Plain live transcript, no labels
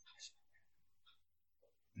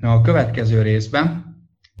A következő részben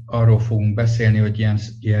arról fogunk beszélni, hogy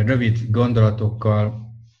ilyen rövid gondolatokkal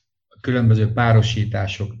különböző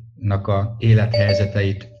párosításoknak a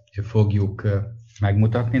élethelyzeteit fogjuk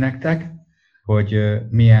megmutatni nektek, hogy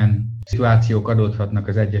milyen szituációk adódhatnak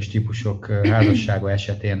az egyes típusok házassága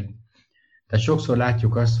esetén. Tehát sokszor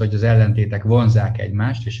látjuk azt, hogy az ellentétek vonzzák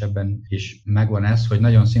egymást, és ebben is megvan ez, hogy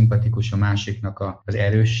nagyon szimpatikus a másiknak az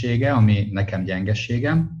erőssége, ami nekem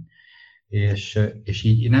gyengeségem, és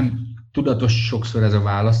így nem tudatos sokszor ez a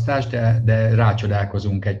választás, de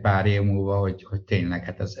rácsodálkozunk egy pár év múlva, hogy tényleg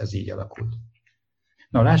hát ez így alakult.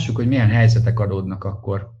 Na, lássuk, hogy milyen helyzetek adódnak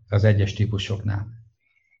akkor az egyes típusoknál.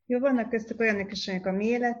 Jó, vannak köztük olyanok is, amik a mi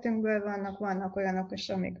életünkből vannak olyanok is,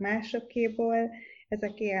 amik másokéból.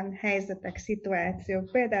 Ezek ilyen helyzetek,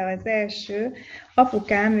 szituációk. Például az első,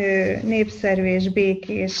 apukám, ő népszerű és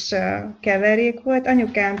békés keverék volt,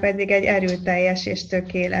 anyukám pedig egy erőteljes és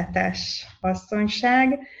tökéletes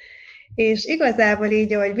asszonyság. És igazából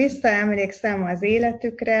így, ahogy visszaemlékszem az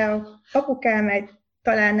életükre, apukám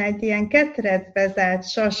talán egy ilyen ketrecbe zárt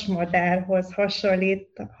sasmadárhoz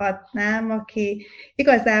hasonlíthatnám, aki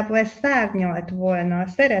igazából szárnyalt volna,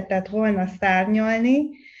 szeretett volna szárnyalni,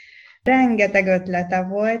 rengeteg ötlete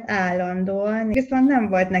volt állandóan, viszont nem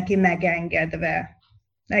volt neki megengedve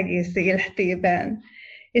egész életében.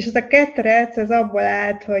 És ez a ketrec, ez abból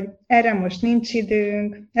állt, hogy erre most nincs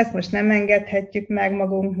időnk, ezt most nem engedhetjük meg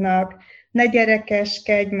magunknak, ne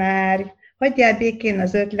gyerekeskedj már, hagyjál békén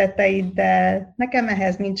az ötleteiddel, nekem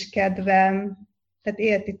ehhez nincs kedvem. Tehát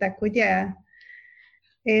értitek, ugye?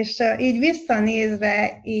 És így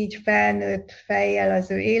visszanézve, így felnőtt fejjel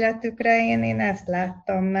az ő életükre, én ezt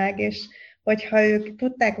láttam meg, és hogyha ők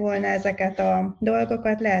tudták volna ezeket a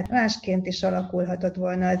dolgokat, lehet másként is alakulhatott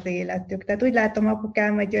volna az életük. Tehát úgy látom,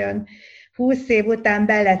 apukám, hogy olyan 20 év után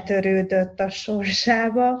beletörődött a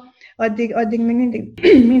sorsába, addig még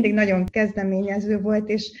mindig nagyon kezdeményező volt,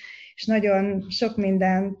 és nagyon sok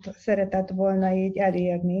mindent szeretett volna így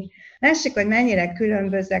elérni. Másik, hogy mennyire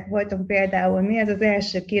különbözőek voltunk, például mi ez az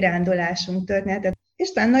első kirándulásunk története.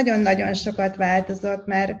 Isten nagyon-nagyon sokat változott,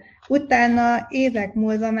 mert utána évek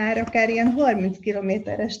múlva már akár ilyen 30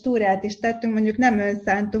 kilométeres túrát is tettünk, mondjuk nem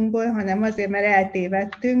önszántunkból, hanem azért, mert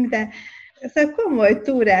eltévedtünk, de ezzel komoly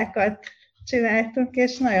túrákat csináltunk,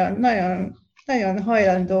 és nagyon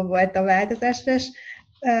hajlandó volt a változásra, és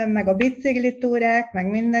meg a biciklitúrák, meg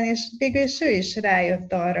minden, és végül is ő is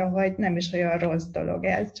rájött arra, hogy nem is olyan rossz dolog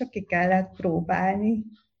ez, csak ki kellett próbálni.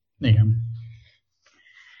 Igen.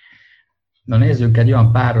 Na nézzük egy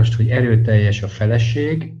olyan párost, hogy erőteljes a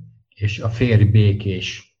feleség, és a férj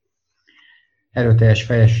békés. Erőteljes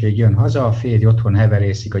feleség jön haza, a férj otthon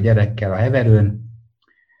heverészik a gyerekkel a heverőn,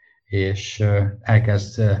 és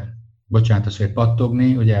elkezd,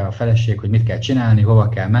 pattogni, ugye a feleség, hogy mit kell csinálni, hova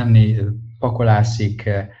kell menni, pakolászik,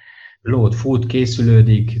 lód, fut,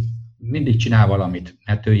 készülődik, mindig csinál valamit,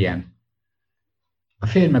 mert ő ilyen. A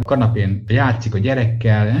férj meg kanapén játszik a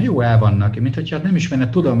gyerekkel, jó el vannak, mint hogyha nem ismerne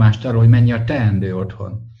tudomást arról, hogy mennyi a teendő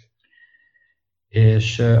otthon.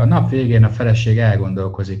 És a nap végén a feleség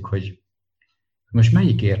elgondolkozik, hogy most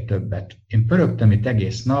melyik ér többet. Én pörögtem itt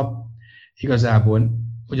egész nap, igazából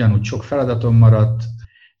ugyanúgy sok feladatom maradt,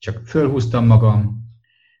 csak fölhúztam magam,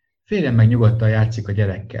 férjem meg nyugodtan játszik a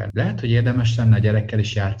gyerekkel. Lehet, hogy érdemes lenne a gyerekkel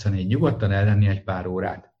is játszani, nyugodtan ellenni egy pár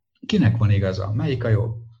órát. Kinek van igaza? Melyik a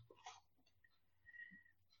jobb?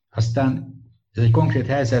 Aztán ez egy konkrét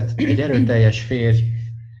helyzet, egy erőteljes férj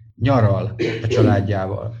nyaral a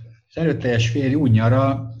családjával. Az erőteljes férj úgy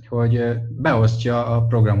nyaral, hogy beosztja a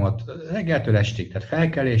programot reggeltől estig, tehát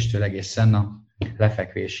felkeléstől egészen a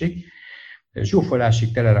lefekvésig.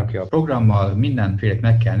 Zsúfolásig telerakja a programmal, mindenfélét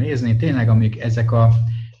meg kell nézni. Tényleg, amik ezek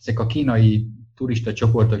a kínai turista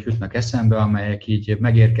csoportok jutnak eszembe, amelyek így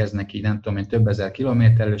megérkeznek így nem tudom én több ezer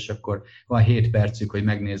kilométerről, és akkor van 7 percük, hogy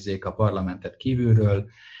megnézzék a parlamentet kívülről,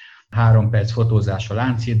 3 perc fotózás a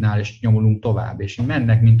Lánchídnál, és nyomulunk tovább, és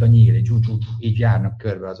mennek, mint a nyíl, így járnak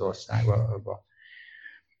körbe az országba.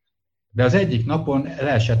 De az egyik napon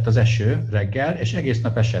leesett az eső reggel, és egész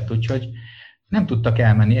nap esett, úgyhogy nem tudtak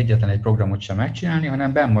elmenni egyetlen egy programot sem megcsinálni,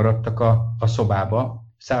 hanem bennmaradtak a szobába,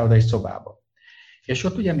 szállodai szobába. És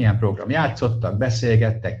ott ugye milyen program? Játszottak,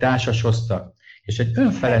 beszélgettek, társasoztak, és egy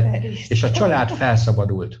és a család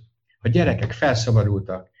felszabadult. A gyerekek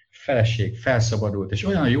felszabadultak, feleség felszabadult, és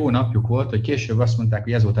olyan jó napjuk volt, hogy később azt mondták,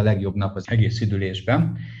 hogy ez volt a legjobb nap az egész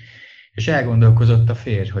üdülésben, és elgondolkozott a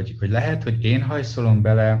férj, hogy lehet, hogy én hajszolom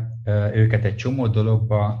bele őket egy csomó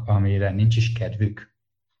dologba, amire nincs is kedvük.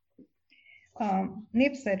 A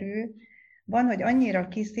népszerű van, hogy annyira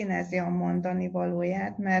kiszínezi a mondani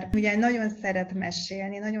valóját, mert ugye nagyon szeret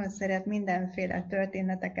mesélni, nagyon szeret mindenféle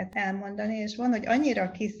történeteket elmondani, és van, hogy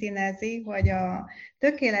annyira kiszínezi, hogy a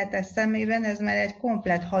tökéletes szemében ez már egy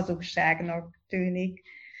komplett hazugságnak tűnik.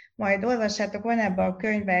 Majd olvassátok, van ebben a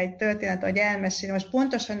könyvben egy történet, hogy elmeséli, most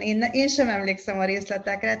pontosan én sem emlékszem a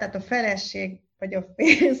részletekre, tehát a feleség vagy a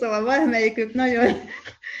férj, szóval valamelyikük nagyon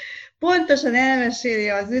pontosan elmeséli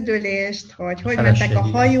az üdülést, hogy mentek a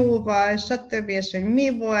hajóval, stb., és hogy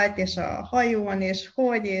mi volt, és a hajón, és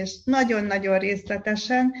nagyon-nagyon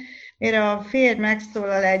részletesen, mire a férj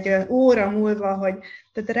megszólal egy olyan óra múlva, hogy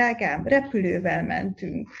te drágám, repülővel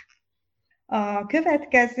mentünk. A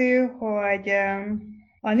következő, hogy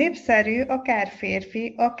a népszerű, akár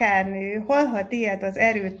férfi, akár nő hallhat ilyet az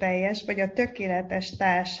erőteljes vagy a tökéletes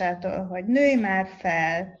társától, hogy nőj már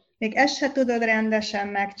fel, még ezt se tudod rendesen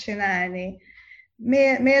megcsinálni.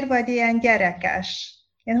 Miért vagy ilyen gyerekes?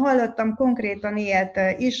 Én hallottam konkrétan ilyet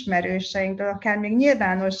ismerőseinktől, akár még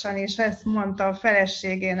nyilvánosan is ezt mondta a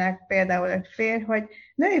feleségének például egy férj, hogy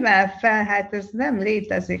nőj már fel, hát ez nem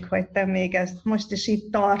létezik, hogy te még ezt most is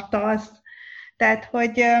itt tartasz. Tehát,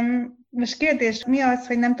 hogy most kérdés, mi az,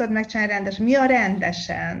 hogy nem tudod megcsinálni rendesen? Mi a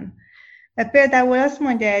rendesen? Mert például azt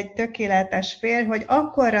mondja egy tökéletes férj, hogy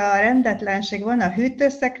akkora rendetlenség van a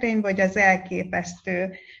hűtőszekrényben, hogy az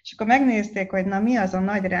elképesztő. És akkor megnézték, hogy na mi az a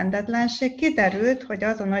nagy rendetlenség. Kiderült, hogy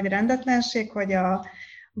az a nagy rendetlenség, hogy a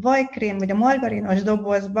vajkrém vagy a margarinos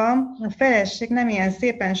dobozban a feleség nem ilyen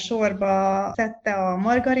szépen sorba szedte a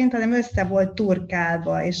margarint, hanem össze volt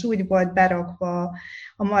turkálva, és úgy volt berakva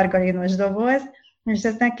a margarinos doboz. És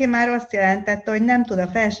ez neki már azt jelentette, hogy nem tud a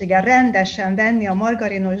felesége rendesen venni a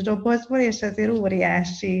margarinos dobozból, és ezért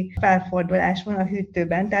óriási felfordulás van a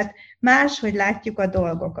hűtőben. Tehát máshogy látjuk a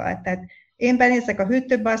dolgokat. Tehát én benézek a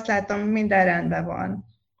hűtőbe, azt látom, minden rendben van.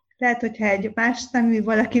 Lehet, hogyha egy más szemű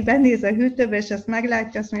valaki benéz a hűtőbe, és ezt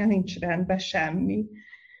meglátja, azt mondja, nincs rendben semmi.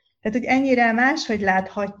 Tehát, hogy ennyire máshogy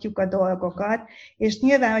láthatjuk a dolgokat, és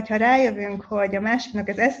nyilván, hogyha rájövünk, hogy a másiknak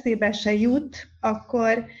ez eszébe se jut,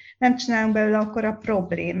 akkor nem csinálunk belőle akkor a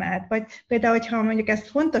problémát. Vagy például, hogyha mondjuk ez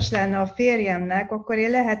fontos lenne a férjemnek, akkor én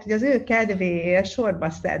lehet, hogy az ő kedvéért sorba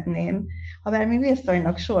szedném. Habár mi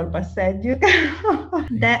viszonylag sorba szedjük,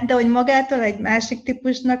 de hogy magától egy másik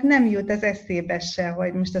típusnak nem jut az eszébe se,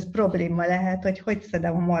 hogy most ez probléma lehet, hogy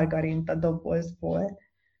szedem a margarint a dobozból.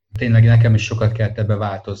 Tényleg nekem is sokat kellett ebbe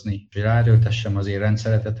változni, hogy ráerőltessem az én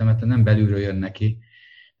rendszeretetemet, nem belülről jön neki.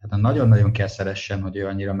 Tehát nagyon-nagyon kell szeressen, hogy ő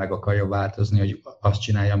annyira meg akarja változni, hogy azt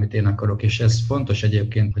csinálja, amit én akarok. És ez fontos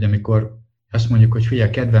egyébként, hogy amikor azt mondjuk, hogy figyelj,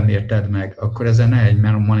 kedvemért tedd meg, akkor ezzel ne egy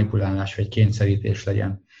manipulálás vagy kényszerítés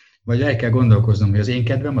legyen. Vagy el kell gondolkoznom, hogy az én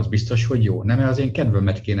kedvem az biztos, hogy jó. Nem, az én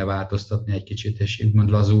kedvemet kéne változtatni egy kicsit, és úgymond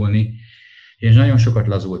lazulni. Én nagyon sokat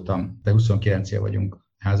lazultam, de 29 év vagyunk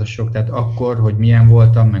házasok, tehát akkor, hogy milyen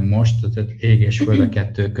voltam, meg most, tehát ég és föld a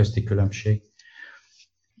kettő közti különbség.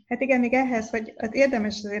 Hát igen, még ehhez, hogy az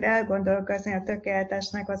érdemes azért elgondolkozni a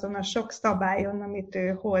tökéletesnek azon a sok szabályon, amit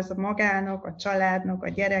ő hoz magának, a családnak, a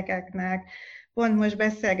gyerekeknek. Pont most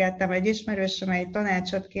beszélgettem egy ismerősöm, egy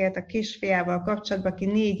tanácsot kért a kisfiával kapcsolatban, aki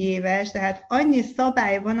 4 éves, de hát annyi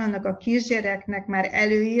szabály van annak a kisgyereknek már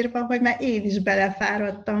előírva, hogy már én is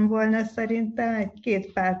belefáradtam volna szerintem 1-2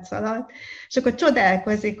 perc alatt. És akkor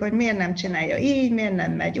csodálkozik, hogy miért nem csinálja így, miért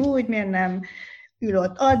nem megy úgy, miért nem ül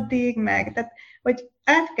ott addig, meg. Tehát, hogy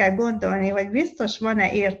át kell gondolni, hogy biztos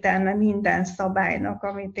van-e értelme minden szabálynak,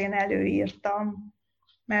 amit én előírtam.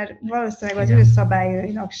 Mert valószínűleg az ő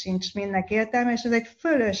szabályainak sincs mindnek értelme, és ez egy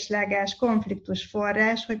fölösleges konfliktus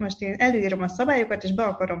forrás, hogy most én előírom a szabályokat, és be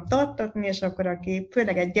akarom tartatni, és akkor aki,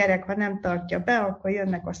 főleg egy gyerek, ha nem tartja be, akkor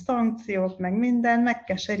jönnek a szankciók, meg minden,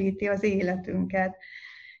 megkeseríti az életünket.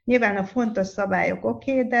 Nyilván a fontos szabályok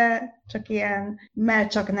oké, de csak ilyen,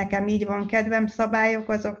 mert csak nekem így van kedvem szabályok,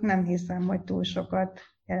 azok nem hiszem, hogy túl sokat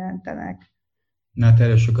jelentenek. Na hát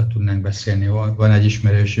erről sokat tudnánk beszélni. Van egy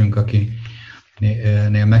ismerősünk,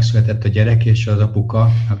 akinél megszületett a gyerek, és az apuka,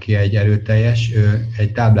 aki egy erőteljes, ő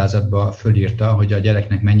egy táblázatba fölírta, hogy a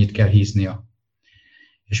gyereknek mennyit kell híznia.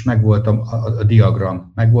 És megvolt a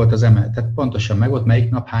diagram, megvolt az emelet, tehát pontosan megvolt, melyik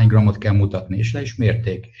nap hány gramot kell mutatni, és le is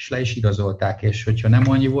mérték, és le is igazolták, és hogyha nem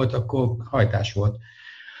annyi volt, akkor hajtás volt.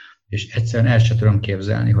 És egyszerűen el sem tudom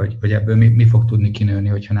képzelni, hogy ebből mi fog tudni kinőni,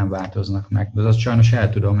 hogyha nem változnak meg. De azt sajnos el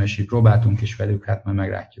tudom, és így próbáltunk is velük, hát majd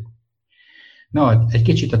meglátjuk. Na, egy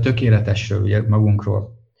kicsit a tökéletesről, ugye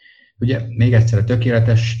magunkról. Ugye még egyszer a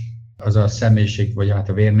tökéletes az a személyiség, vagy hát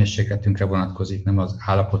a vérmérsékletünkre vonatkozik, nem az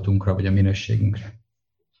állapotunkra, vagy a minőségünkre.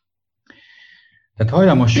 Tehát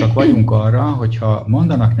hajlamosak vagyunk arra, hogyha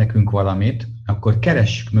mondanak nekünk valamit, akkor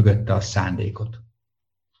keressük mögötte a szándékot.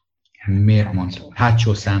 Miért mondta?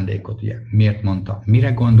 Hátsó szándékot, ugye? Miért mondta?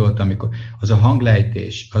 Mire gondolt, amikor az a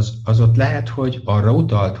hanglejtés, az ott lehet, hogy arra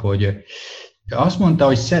utalt, hogy azt mondta,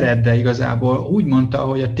 hogy szeret, de igazából úgy mondta,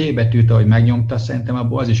 hogy a T betűt, ahogy megnyomta, szerintem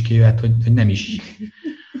abból az is kijöhet, hogy nem is.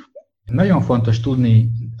 Nagyon fontos tudni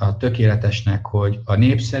a tökéletesnek, hogy a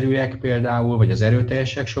népszerűek például, vagy az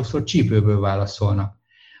erőteljesek sokszor csípőből válaszolnak.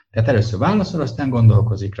 Tehát először válaszol, aztán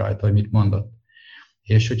gondolkozik rajta, hogy mit mondott.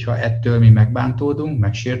 És hogyha ettől mi megbántódunk,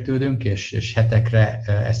 megsértődünk, és hetekre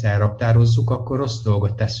ezt elraptározzuk, akkor rossz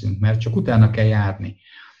dolgot teszünk, mert csak utána kell járni.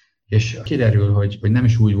 És kiderül, hogy nem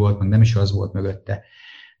is úgy volt, meg nem is az volt mögötte.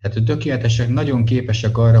 Tehát a tökéletesek nagyon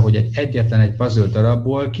képesek arra, hogy egyetlen egy puzzle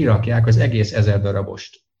darabból kirakják az egész 1000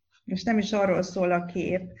 darabost. És nem is arról szól a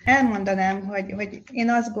kép. Elmondanám, hogy én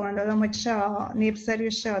azt gondolom, hogy se a népszerű,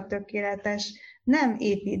 se a tökéletes nem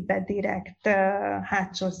épít be direkt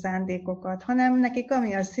hátsó szándékokat, hanem nekik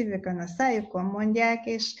ami a szívükön, a szájukon mondják,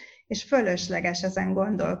 és fölösleges ezen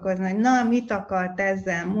gondolkozni, hogy na, mit akart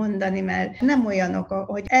ezzel mondani, mert nem olyanok,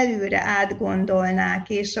 hogy előre átgondolnák,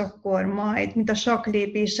 és akkor majd, mint a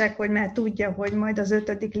sakklépések, hogy már tudja, hogy majd az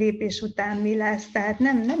 5. lépés után mi lesz, tehát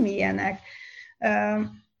nem ilyenek.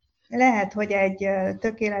 Lehet, hogy egy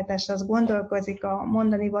tökéletes az gondolkozik a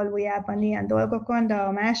mondani valójában ilyen dolgokon, de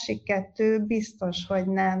a másik kettő biztos, hogy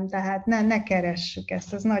nem. Tehát ne keressük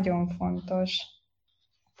ezt, ez nagyon fontos.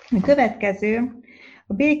 A következő,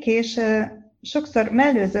 a békés sokszor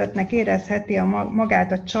mellőzöttnek érezheti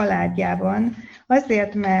magát a családjában,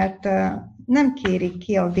 azért, mert nem kérik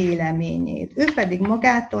ki a véleményét. Ő pedig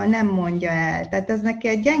magától nem mondja el. Tehát ez neki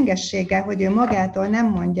egy gyengessége, hogy ő magától nem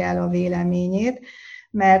mondja el a véleményét,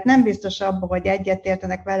 mert nem biztos abban, hogy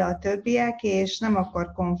egyetértenek vele a többiek, és nem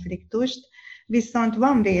akar konfliktust, viszont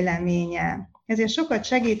van véleménye. Ezért sokat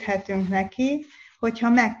segíthetünk neki, hogyha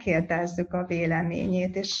megkérdezzük a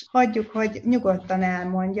véleményét, és hagyjuk, hogy nyugodtan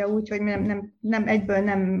elmondja, úgy, hogy nem egyből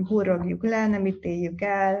nem hurrogjuk le, nem ítéljük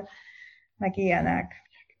el, meg ilyenek.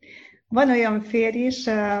 Van olyan férj is,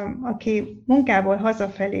 aki munkából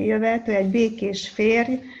hazafelé jövet, ő egy békés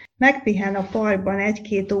férj, megpihen a parkban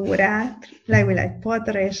 1-2 órát, leül egy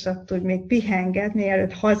padra, és ott tud még pihenget,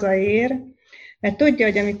 mielőtt hazaér, mert tudja,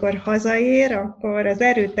 hogy amikor hazaér, akkor az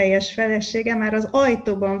erőteljes felesége már az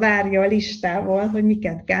ajtóban várja a listával, hogy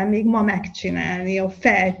miket kell még ma megcsinálnia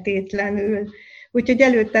feltétlenül. Úgyhogy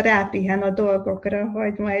előtte rápihen a dolgokra,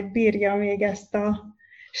 hogy majd bírja még ezt a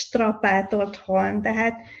strapát otthon.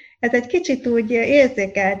 Tehát ez egy kicsit úgy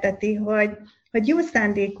érzékelteti, hogy jó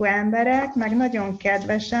szándékú emberek, meg nagyon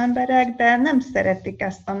kedves emberek, de nem szeretik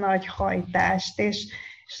ezt a nagy hajtást, és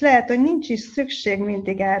lehet, hogy nincs is szükség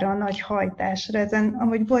mindig erre a nagy hajtásra. Ezen,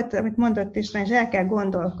 amit mondott István, és el kell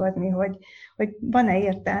gondolkodni, hogy van-e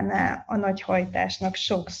értelme a nagy hajtásnak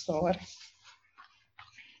sokszor.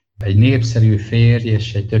 Egy népszerű férj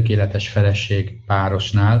és egy tökéletes feleség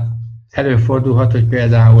párosnál előfordulhat, hogy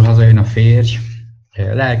például hazajön a férj,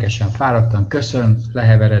 lelkesen, fáradtan köszön,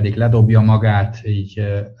 leheveredik, ledobja magát, így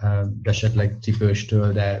esetleg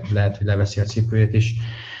cipőstől, de lehet, hogy leveszi a cipőjét is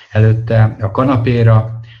előtte a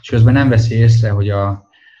kanapéra, és közben nem veszi észre, hogy a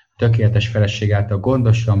tökéletes feleség által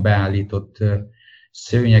gondosan beállított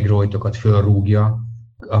szőnyegrojtokat fölrúgja.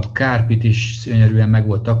 A kárpit is szőnyegűen meg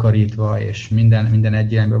volt takarítva, és minden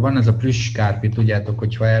egy irányban. Van az a plüss kárpit, tudjátok,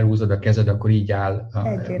 hogy ha elhúzod a kezed, akkor így áll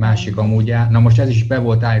a másik amúgy áll. Na most ez is be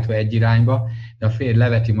volt állítva egy irányba, de a férj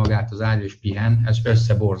leveti magát az ágyra és pihen, ez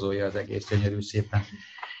összeborzolja az egész gyönyörű szépen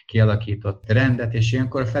kialakított rendet, és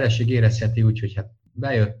ilyenkor a feleség érezheti úgy, hogy hát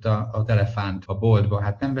bejött az elefánt a boltba,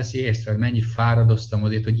 hát nem veszi észre, hogy mennyi fáradoztam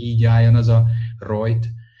azért, hogy így álljon az a rojt.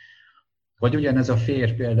 Vagy ugyanez a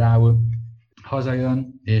férj például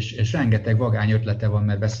hazajön, és rengeteg vagány ötlete van,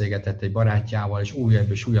 mert beszélgetett egy barátjával, és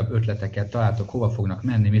újabb ötleteket találtak, hova fognak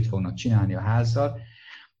menni, mit fognak csinálni a házzal,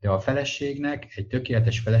 de a feleségnek, egy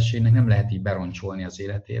tökéletes feleségnek nem lehet így beroncsolni az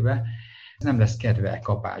életébe, nem lesz kedve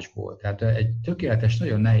kapásból. Tehát egy tökéletes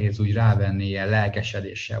nagyon nehéz úgy rávenni ilyen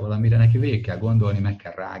lelkesedéssel valamire, neki végig kell gondolni, meg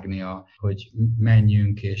kell rágnia, hogy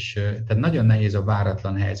menjünk, és tehát nagyon nehéz a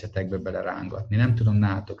váratlan helyzetekbe belerángatni. Nem tudom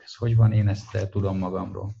nálatok, ez hogy van, én ezt tudom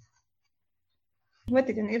magamról. Volt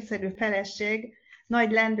egy népszerű feleség,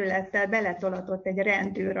 nagy lendülettel beletolatott egy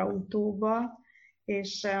rendőrautóba,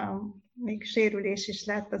 és még sérülés is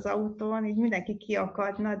lett az autón, így mindenki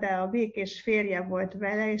kiakadna, de a békés férje volt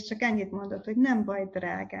vele, és csak ennyit mondott, hogy nem baj,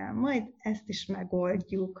 drágám, majd ezt is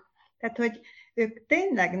megoldjuk. Tehát, hogy ők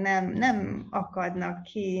tényleg nem akadnak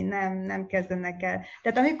ki, nem kezdenek el.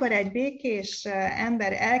 Tehát amikor egy békés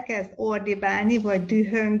ember elkezd ordibálni, vagy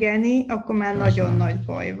dühöngeni, akkor már nagyon nagy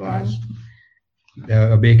baj van. De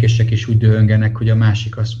a békések is úgy dühöngenek, hogy a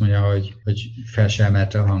másik azt mondja, hogy fel sem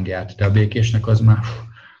emelte a hangját. De a békésnek az már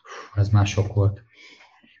az már sok volt.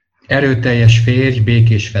 Erőteljes férj,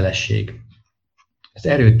 békés feleség.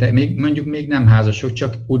 Még nem házasok,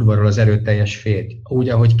 csak udvarol az erőteljes férj, úgy,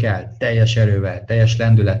 ahogy kell, teljes erővel, teljes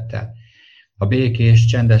lendülettel. A békés,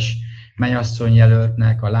 csendes mennyasszony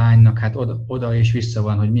jelöltnek, a lánynak, hát oda és vissza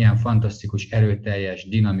van, hogy milyen fantasztikus, erőteljes,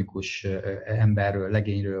 dinamikus emberről,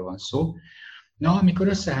 legényről van szó. Na, amikor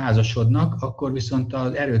összeházasodnak, akkor viszont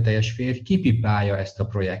az erőteljes férj kipipálja ezt a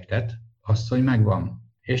projektet, azt, hogy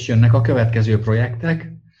megvan. És jönnek a következő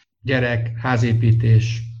projektek, gyerek,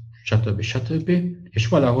 házépítés, stb. És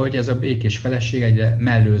valahogy ez a békés feleség egyre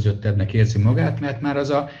mellőzöttebbnek érzi magát, mert már az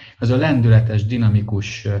a lendületes,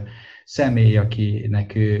 dinamikus személy,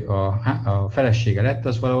 akinek ő a felesége lett,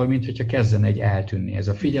 az valahol, mintha kezdene egy eltűnni. Ez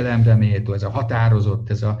a figyelemre méltó, ez a határozott,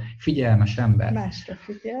 ez a figyelmes ember. Másra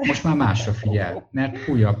figyel. Most már másra figyel, mert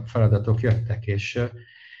újabb feladatok jöttek, és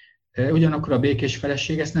ugyanakkor a békés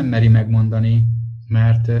feleség ezt nem meri megmondani,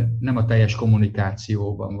 mert nem a teljes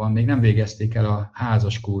kommunikációban van, még nem végezték el a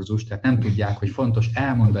házas kurzust, tehát nem tudják, hogy fontos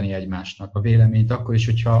elmondani egymásnak a véleményt, akkor is,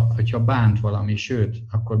 hogyha bánt valami, sőt,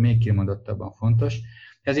 akkor még kimondottabban fontos.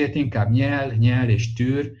 Ezért inkább nyel és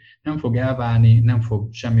tűr, nem fog elválni, nem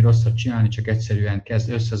fog semmi rosszat csinálni, csak egyszerűen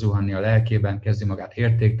kezd összezuhanni a lelkében, kezdi magát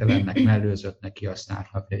értéktelennek, mellőzöttnek,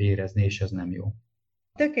 kihasználtnak érezni, és ez nem jó.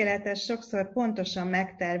 Tökéletes sokszor pontosan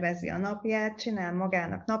megtervezi a napját, csinál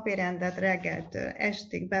magának napirendet, reggeltől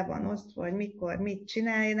estig be van osztva, hogy mikor mit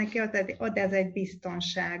csinálja, neki ad ez egy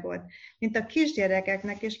biztonságot. Mint a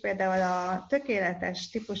kisgyerekeknek is, például a tökéletes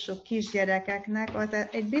típusú kisgyerekeknek az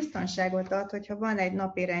egy biztonságot ad, hogyha van egy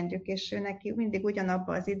napirendjük, és ő neki mindig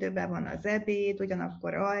ugyanabban az időben van az ebéd,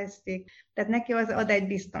 ugyanakkor alszik, tehát neki az ad egy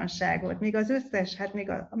biztonságot. Míg az összes, hát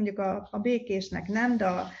még mondjuk a békésnek nem, de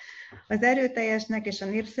az erőteljesnek és a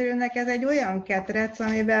népszerűnek ez egy olyan ketrec,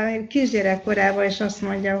 amiben kisgyerekkorában is azt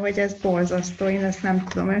mondja, hogy ez borzasztó, én ezt nem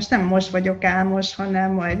tudom, és nem most vagyok álmos,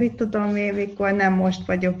 hanem majd mit tudom én mikor, nem most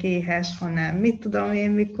vagyok éhes, hanem mit tudom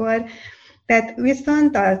én mikor. Tehát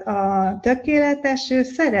viszont a tökéletes, ő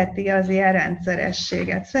szereti az ilyen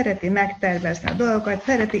rendszerességet, szereti megtervezni a dolgokat,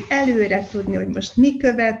 szereti előre tudni, hogy most mi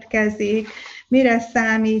következik, mire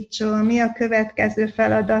számítson, mi a következő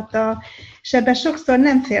feladata, és ebben sokszor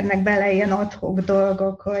nem férnek bele ilyen ad-hoc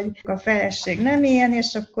dolgok, hogy a feleség nem ilyen,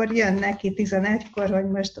 és akkor jön neki 11-kor, hogy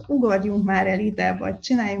most ugorjunk már el ide, vagy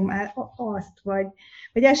csináljunk már azt,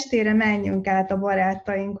 vagy estére menjünk át a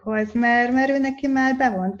barátainkhoz, mert ő neki már be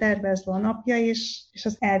van tervezve a napja is, és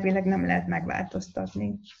azt elvileg nem lehet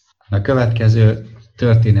megváltoztatni. A következő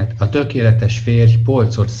történet. A tökéletes férj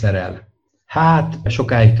polcot szerel. Hát,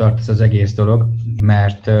 sokáig tart ez az egész dolog,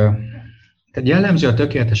 mert jellemző a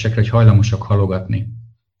tökéletesekre, hogy hajlamosak halogatni.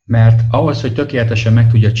 Mert ahhoz, hogy tökéletesen meg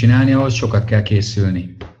tudja csinálni, ahhoz sokat kell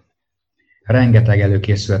készülni. Rengeteg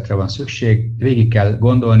előkészületre van szükség, végig kell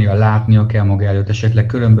gondolnia, látnia kell maga előtt, esetleg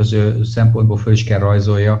különböző szempontból föl is kell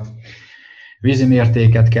rajzolja.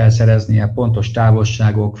 Vízimértéket kell szereznie, pontos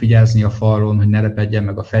távolságok, figyelzni a falon, hogy ne repedjen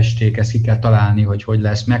meg a festék, ezt ki kell találni, hogy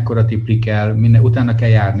lesz, mekkora tipli kell, utána kell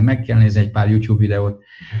járni, meg kell nézni egy pár YouTube videót,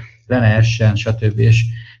 le ne essen, stb. És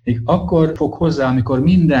még akkor fog hozzá, amikor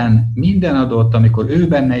minden adott, amikor ő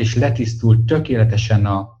benne is letisztult tökéletesen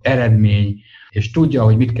az eredmény, és tudja,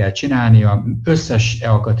 hogy mit kell csinálnia, összes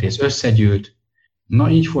alkatrész összegyűlt. Na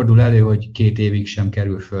így fordul elő, hogy 2 évig sem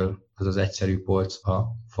kerül föl az az egyszerű polc a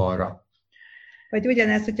falra. Vagy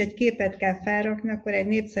ugyanez, hogy egy képet kell felrakni, akkor egy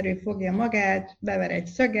népszerű fogja magát, bever egy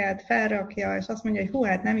szöget, felrakja, és azt mondja, hogy hú,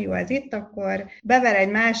 hát nem jó ez itt, akkor bever egy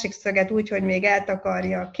másik szöget úgy, hogy még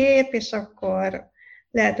eltakarja a kép, és akkor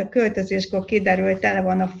lehet a költözéskor kiderült, tele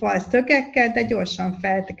van a fal szögekkel, de gyorsan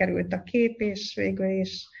felkerült a kép, és végül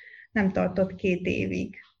is nem tartott 2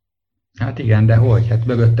 évig. Hát igen, de hogy? Hát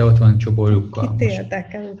mögötte ott van csoborukkal. Kit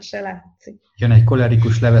érdekel, úgyse látszik. Jön egy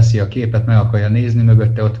kolerikus, leveszi a képet, meg akarja nézni,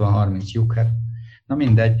 mögötte ott van 30 lyuk. Hát, na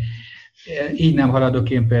mindegy. Így nem haladok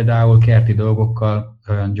én például kerti dolgokkal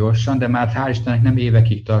olyan gyorsan, de már hál' Istennek nem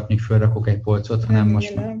évekig tart, míg fölrakok egy polcot, hanem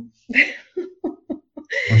most már.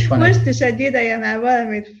 Most is egy ideje már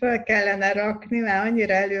valamit föl kellene rakni, már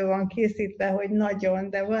annyira elő van készítve, hogy nagyon,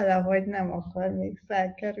 de valahogy nem akar még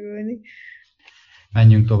felkerülni.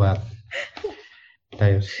 Menjünk tovább. Te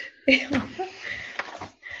jössz.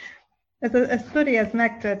 A sztori ez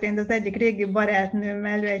megtörtént az egyik régi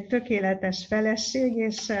barátnőmmel, ő egy tökéletes feleség,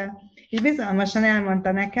 és bizalmasan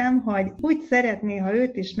elmondta nekem, hogy úgy szeretné, ha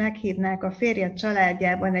őt is meghívnák a férje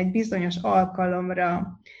családjában egy bizonyos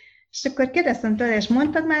alkalomra. És akkor kérdeztem tőle, és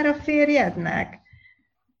mondtad már a férjednek?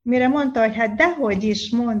 Mire mondta, hogy hát dehogy is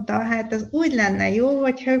mondta, hát az úgy lenne jó,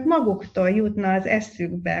 hogyha ők maguktól jutna az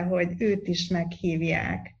eszükbe, hogy őt is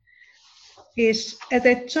meghívják. És ez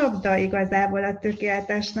egy csapda igazából a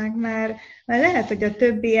tökéletesnek, mert lehet, hogy a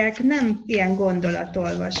többiek nem ilyen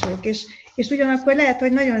gondolatolvasók, és ugyanakkor lehet,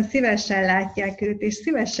 hogy nagyon szívesen látják őt, és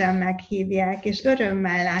szívesen meghívják, és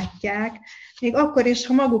örömmel látják, még akkor is,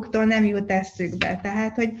 ha maguktól nem jut eszükbe.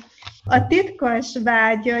 Tehát, hogy a titkos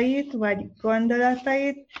vágyait, vagy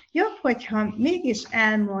gondolatait jobb, hogyha mégis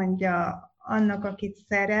elmondja annak, akit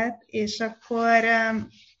szeret, és akkor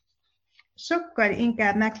sokkal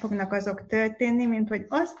inkább meg fognak azok történni, mint hogy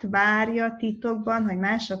azt várja titokban, hogy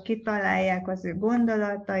mások kitalálják az ő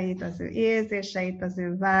gondolatait, az ő érzéseit, az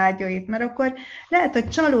ő vágyait, mert akkor lehet, hogy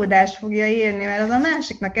csalódást fogja érni, mert az a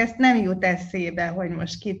másiknak ezt nem jut eszébe, hogy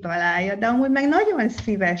most kitalálja, de amúgy meg nagyon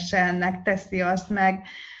szívesen teszi azt meg.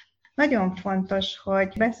 Nagyon fontos,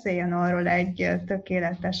 hogy beszéljen arról egy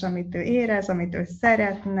tökéletes, amit ő érez, amit ő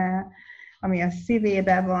szeretne, ami a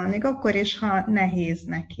szívébe van, még akkor is, ha nehéz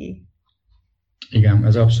neki. Igen,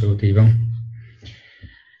 ez abszolút így van.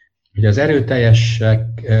 Ugye az erőteljesek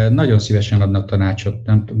nagyon szívesen adnak tanácsot,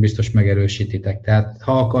 nem biztos megerősítitek. Tehát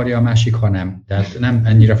ha akarja a másik, ha nem. Tehát nem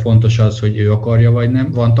ennyire fontos az, hogy ő akarja vagy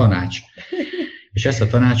nem, van tanács. És ezt a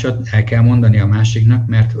tanácsot el kell mondani a másiknak,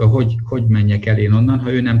 mert hogy menjek el én onnan,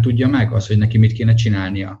 ha ő nem tudja meg az, hogy neki mit kéne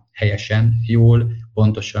csinálnia. Helyesen, jól,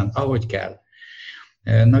 pontosan, ahogy kell.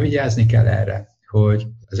 Na, vigyázni kell erre, hogy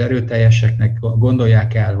az erőteljeseknek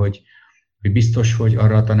gondolják el, hogy biztos, hogy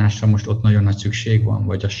arra a tanácsra most ott nagyon nagy szükség van,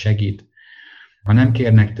 vagy az segít. Ha nem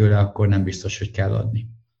kérnek tőle, akkor nem biztos, hogy kell adni.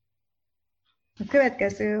 A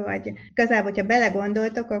következő, hogy igazából, hogyha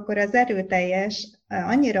belegondoltok, akkor az erőteljes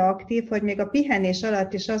annyira aktív, hogy még a pihenés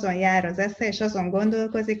alatt is azon jár az esze, és azon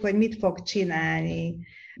gondolkozik, hogy mit fog csinálni,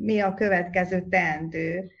 mi a következő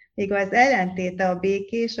teendő. Míg az ellentéte a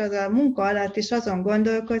békés, az a munka alatt is azon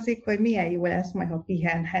gondolkozik, hogy milyen jó lesz majd, ha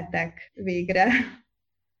pihenhetek végre.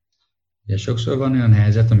 Ugye sokszor van olyan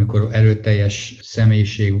helyzet, amikor erőteljes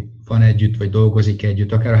személyiség van együtt, vagy dolgozik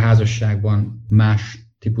együtt, akár a házasságban más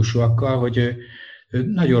típusúakkal, hogy ő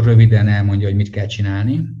nagyon röviden elmondja, hogy mit kell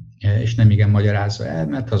csinálni, és nem igen magyarázza el,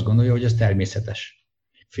 mert azt gondolja, hogy ez természetes.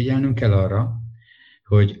 Figyelnünk kell arra,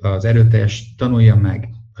 hogy az erőteljes tanulja meg.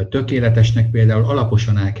 A tökéletesnek például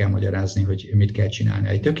alaposan el kell magyarázni, hogy mit kell csinálni.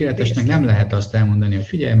 Egy tökéletesnek nem lehet azt elmondani, hogy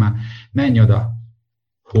figyelj már, menj oda,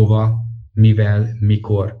 hova, mivel,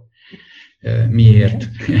 mikor, miért,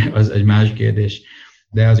 az egy más kérdés,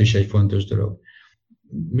 de az is egy fontos dolog.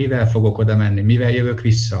 Mivel fogok oda menni, mivel jövök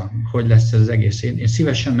vissza, hogy lesz ez az egész. Én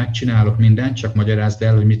szívesen megcsinálok mindent, csak magyarázd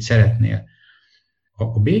el, hogy mit szeretnél.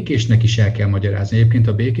 A békésnek is el kell magyarázni. Egyébként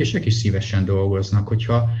a békések is szívesen dolgoznak,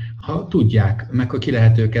 hogyha tudják, meg ha ki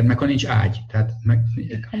lehet őket, meg ha nincs ágy, tehát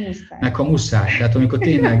meg ha muszáj. Tehát amikor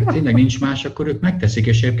tényleg nincs más, akkor ők megteszik,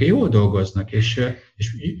 és egyébként jól dolgoznak,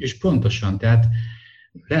 és pontosan. Tehát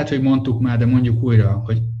lehet, hogy mondtuk már, de mondjuk újra,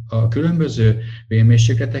 hogy a különböző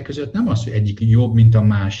vérmérsékletek között nem az, hogy egyik jobb, mint a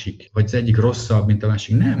másik, vagy az egyik rosszabb, mint a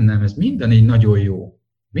másik. Nem, ez mind a négy nagyon jó.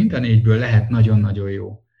 Mind a négyből lehet nagyon-nagyon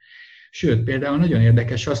jó. Sőt, például nagyon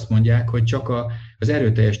érdekes, azt mondják, hogy csak az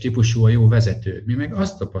erőteljes típusú a jó vezető. Mi meg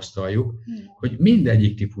azt tapasztaljuk, hogy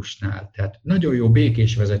mindegyik típusnál, tehát nagyon jó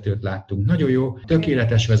békés vezetőt láttunk, nagyon jó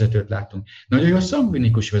tökéletes vezetőt láttunk, nagyon jó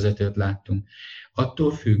szangvinikus vezetőt láttunk.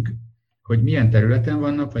 Attól függ, hogy milyen területen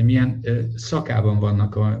vannak, vagy milyen szakában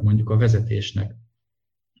vannak mondjuk a vezetésnek.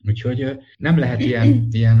 Úgyhogy nem lehet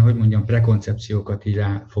ilyen, hogy mondjam, prekoncepciókat így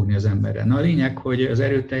ráfogni az emberre. Na a lényeg, hogy az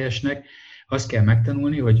erőteljesnek azt kell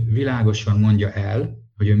megtanulni, hogy világosan mondja el,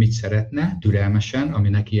 hogy ő mit szeretne, türelmesen, ami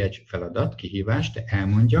neki egy feladat, kihívás, de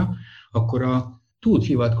elmondja, akkor tud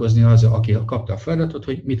hivatkozni az, aki kapta a feladatot,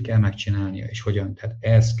 hogy mit kell megcsinálnia, és hogyan. Tehát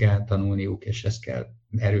ezt kell tanulniuk, és ezt kell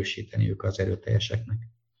erősíteniük az erőteljeseknek.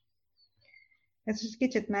 Ez egy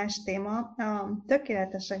kicsit más téma. A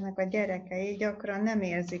tökéleteseknek a gyerekei gyakran nem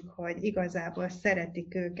érzik, hogy igazából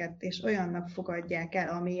szeretik őket, és olyannak fogadják el,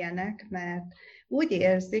 amilyenek, mert úgy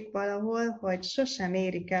érzik valahol, hogy sosem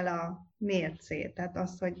érik el a mércét. Tehát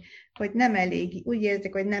az, hogy nem elég, úgy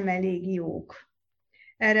érzik, hogy nem elég jók.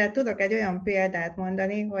 Erre tudok egy olyan példát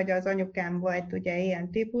mondani, hogy az anyukám volt ugye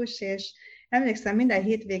ilyen típus, és emlékszem, minden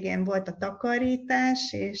hétvégén volt a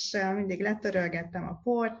takarítás, és mindig letörölgettem a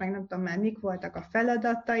port, meg nem tudom már mik voltak a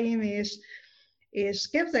feladataim, és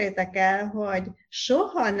képzeljétek el, hogy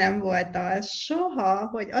soha nem volt az,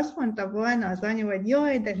 hogy azt mondta volna az anyu, hogy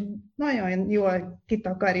jaj, de nagyon jól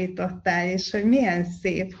kitakarítottál, és hogy milyen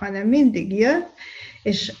szép, hanem mindig jött,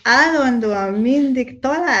 és állandóan mindig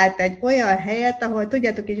talált egy olyan helyet, ahol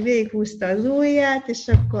tudjátok, így végighúzta az ujját, és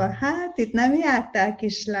akkor hát itt nem jártál,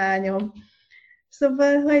 kislányom.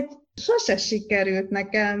 Szóval, hogy sose sikerült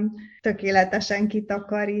nekem tökéletesen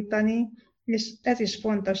kitakarítani, És ez is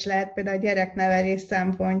fontos lehet például a gyereknevelés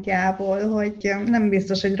szempontjából, hogy nem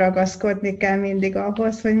biztos, hogy ragaszkodni kell mindig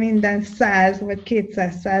ahhoz, hogy minden 100 vagy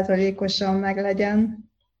 200%-osan meglegyen.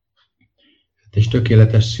 És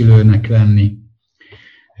tökéletes szülőnek lenni.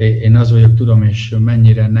 Én az vagyok, tudom, és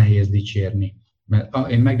mennyire nehéz dicsérni. Mert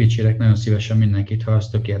én megdicsérek nagyon szívesen mindenkit, ha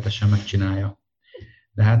azt tökéletesen megcsinálja.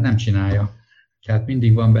 De hát nem csinálja. Tehát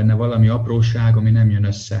mindig van benne valami apróság, ami nem jön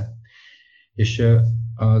össze. És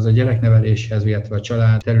az a gyerekneveléshez, illetve a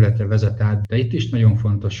család területre vezet át. De itt is nagyon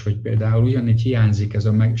fontos, hogy például ugyanígy hiányzik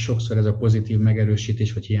sokszor ez a pozitív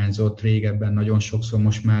megerősítés, vagy hiányzott régebben nagyon sokszor,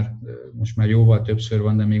 most már jóval többször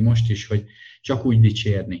van, de még most is, hogy csak úgy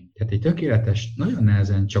dicsérni. Tehát egy tökéletes nagyon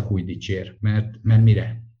nehezen csak úgy dicsér, mert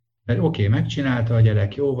mire? Mert oké, megcsinálta a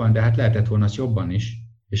gyerek, jó van, de hát lehetett volna az jobban is,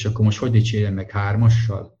 és akkor most hogy dicsérjen meg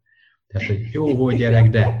 3-assal? Tehát, hogy jó volt gyerek,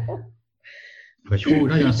 de. Vagy hú,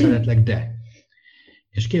 nagyon szeretlek, de.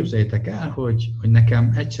 És képzeljétek el, hogy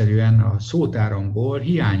nekem egyszerűen a szótáromból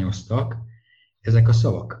hiányoztak ezek a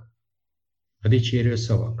szavak, a dicsérő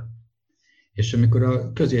szavak. És amikor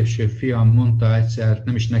a középső fiam mondta egyszer,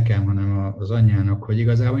 nem is nekem, hanem az anyjának, hogy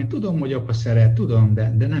igazából én tudom, hogy apa szeret, tudom,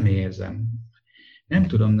 de nem érzem. Nem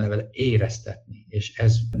tudom vele éreztetni, és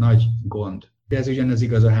ez nagy gond. De ez ugyanez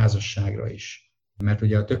igaz a házasságra is. Mert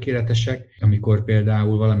ugye a tökéletesek, amikor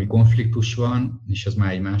például valami konfliktus van, és az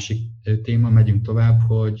már egy másik téma, megyünk tovább,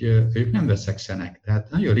 hogy ők nem veszekszenek. Tehát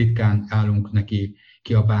nagyon ritkán állunk neki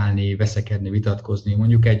kiabálni, veszekedni, vitatkozni.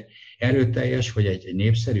 Mondjuk egy erőteljes, vagy egy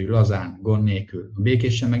népszerű, lazán, gond nélkül. A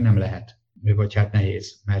békésen meg nem lehet. Vagy hát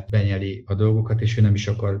nehéz, mert benyeli a dolgokat, és ő nem is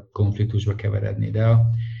akar konfliktusba keveredni. De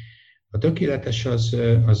a tökéletes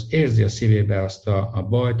az érzi a szívébe azt a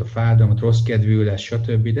bajt, a fájdalmat, rossz kedvű lesz,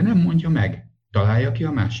 stb., de nem mondja meg. Találja ki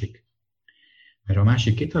a másik. Mert ha a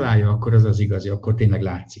másik kitalálja, akkor az igazi, akkor tényleg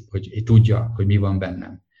látszik, hogy tudja, hogy mi van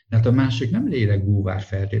bennem. Mert a másik nem lélegbúvár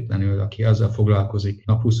feltétlenül, aki azzal foglalkozik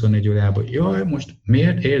nap 24 órában, hogy jaj, most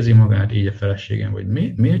miért érzi magát így a feleségem, vagy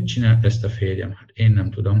miért csinál ezt a férjem? Hát én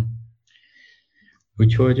nem tudom.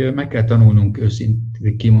 Úgyhogy meg kell tanulnunk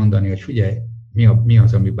őszintén kimondani, hogy figyelj, mi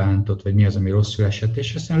az, ami bántott, vagy mi az, ami rosszul esett,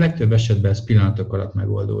 és aztán a legtöbb esetben ez pillanatok alatt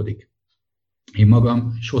megoldódik. Én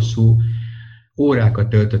magam is hosszú órákat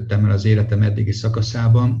töltöttem el az életem eddigi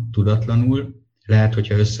szakaszában, tudatlanul, lehet,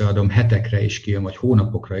 hogyha összeadom hetekre is kijön, vagy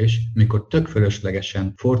hónapokra is, mikor tök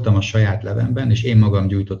fölöslegesen fortam a saját levemben, és én magam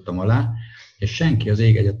gyújtottam alá, és senki az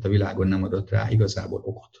ég egyet a világon nem adott rá igazából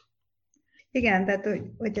okot. Igen, tehát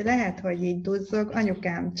hogy lehet, hogy így duzzog,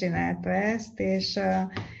 anyukám csinálta ezt, és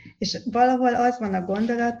valahol az van a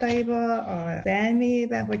gondolataiba, az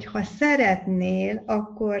elmébe, hogy ha szeretnél,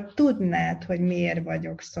 akkor tudnád, hogy miért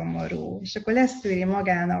vagyok szomorú. És akkor leszűri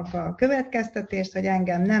magának a következtetést, hogy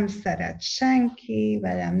engem nem szeret senki,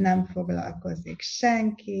 velem nem foglalkozik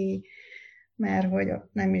senki, mert hogy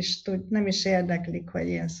nem is érdeklik, hogy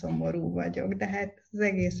én szomorú vagyok. De hát az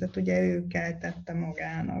egészet ugye ő keltette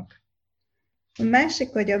magának. A másik,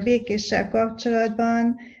 hogy a békéssel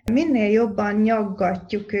kapcsolatban minél jobban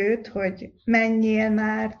nyaggatjuk őt, hogy menjél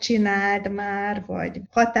már, csináld már, vagy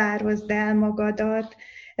határozd el magadat,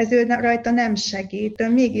 ez ő rajta nem segít,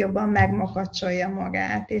 még jobban megmakacsolja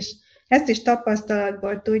magát. És ezt is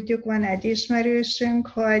tapasztalatból tudjuk, van egy ismerősünk,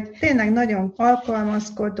 hogy tényleg nagyon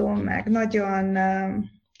alkalmazkodó, meg nagyon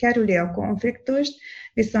kerüli a konfliktust,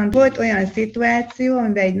 viszont volt olyan szituáció,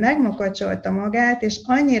 amiben így megmakacsolta magát, és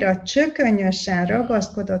annyira csökönyösen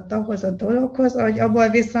ragaszkodott ahhoz a dologhoz, hogy abból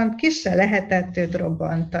viszont ki se lehetett őt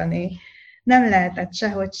robbantani. Nem lehetett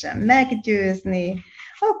sehogy sem meggyőzni,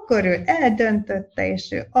 akkor ő eldöntötte,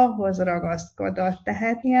 és ő ahhoz ragaszkodott.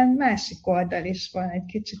 Tehát ilyen másik oldal is van egy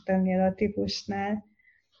kicsit ennél a típusnál.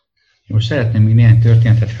 Most szeretném még néhány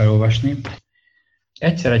történetet felolvasni.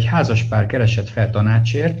 Egyszer egy házaspár keresett fel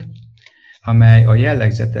tanácsért, amely a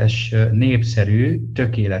jellegzetes, népszerű,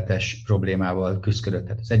 tökéletes problémával küszködött.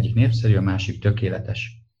 Tehát az egyik népszerű, a másik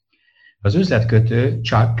tökéletes. Az üzletkötő,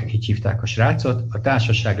 Chuck, így hívták a srácot, a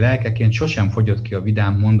társaság lelkeként sosem fogyott ki a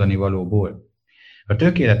vidám mondani valóból. A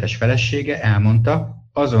tökéletes felesége elmondta,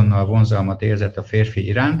 azonnal vonzalmat érzett a férfi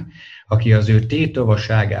iránt, aki az ő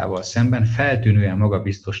tétovaságával szemben feltűnően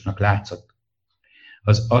magabiztosnak látszott.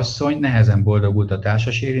 Az asszony nehezen boldogult a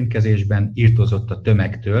társas érintkezésben, irtózott a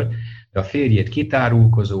tömegtől, de a férjét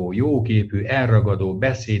kitárulkozó, jóképű, elragadó,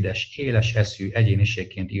 beszédes, éles eszű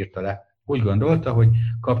egyéniségként írta le. Úgy gondolta, hogy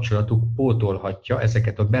kapcsolatuk pótolhatja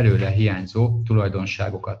ezeket a belőle hiányzó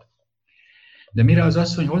tulajdonságokat. De mire az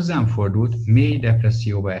asszony hozzám fordult, mély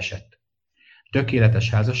depresszióba esett. Tökéletes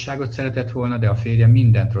házasságot szeretett volna, de a férje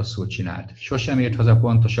mindent rosszul csinált. Sosem ért haza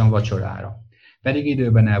pontosan vacsorára, pedig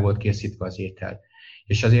időben el volt készítve az étel.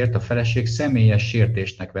 és azért a feleség személyes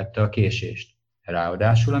sértésnek vette a késést.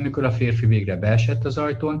 Ráadásul, amikor a férfi végre beesett az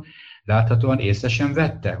ajtón, láthatóan észre sem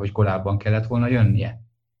vette, hogy korábban kellett volna jönnie.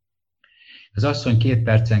 Az asszony 2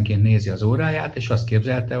 percenként nézi az óráját, és azt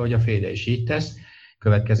képzelte, hogy a férje is így tesz,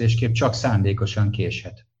 következésképp csak szándékosan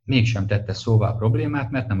késhet. Mégsem tette szóvá a problémát,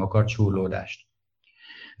 mert nem akart súrlódást.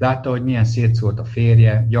 Látta, hogy milyen szétszórt a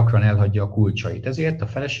férje, gyakran elhagyja a kulcsait, ezért a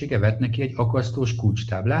felesége vett neki egy akasztós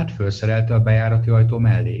kulcstáblát, felszerelte a bejárati ajtó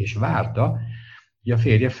mellé, és várta, hogy a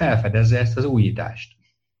férje felfedezze ezt az újítást.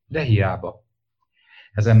 De hiába.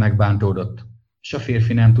 Ezen megbántódott, és a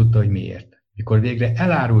férfi nem tudta, hogy miért. Mikor végre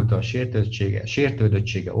elárulta a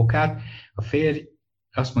sértődöttsége okát, a férj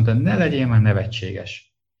azt mondta, ne legyél már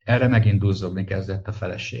nevetséges. Erre megint duzzogni kezdett a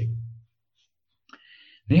feleség.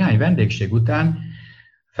 Néhány vendégség után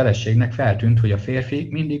a feleségnek feltűnt, hogy a férfi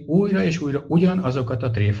mindig újra és újra ugyanazokat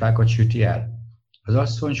a tréfákat süti el. Az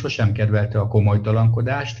asszony sosem kedvelte a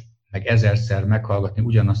komolytalankodást, meg 1000-szer meghallgatni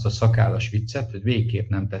ugyanazt a szakállas viccet, hogy végképp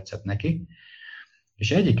nem tetszett neki,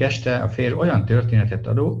 és egyik este a férj olyan történetet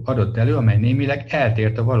adott elő, amely némileg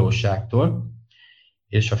eltért a valóságtól,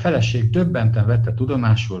 és a feleség döbbenten vette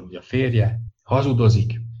tudomásul, hogy a férje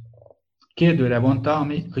hazudozik. Kérdőre vonta,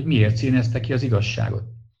 hogy miért színezte ki az igazságot.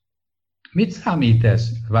 Mit számít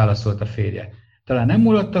ez? Válaszolt a férje. Talán nem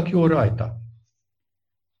mulattak jól rajta?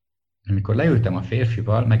 Amikor leültem a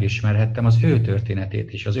férfival, megismerhettem az ő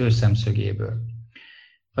történetét is, az ő szemszögéből.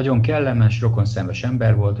 Nagyon kellemes, rokonszenves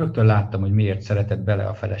ember volt, rögtön láttam, hogy miért szeretett bele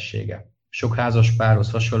a felesége. Sok házas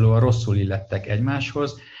párhoz hasonlóan rosszul illettek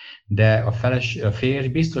egymáshoz, de a férj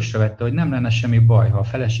biztosra vette, hogy nem lenne semmi baj, ha a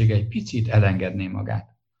felesége egy picit elengedné magát.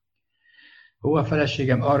 Ó, a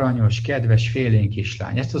feleségem aranyos, kedves, félénk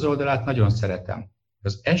kislány, ezt az oldalát nagyon szeretem.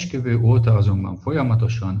 Az esküvő óta azonban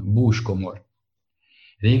folyamatosan búskomor.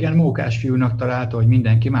 Régen mókás fiúnak találta, hogy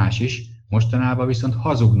mindenki más is, mostanában viszont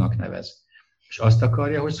hazugnak nevez, és azt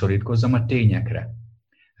akarja, hogy szorítkozzam a tényekre.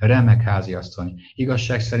 Remek háziasszony,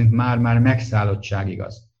 igazság szerint már megszállottság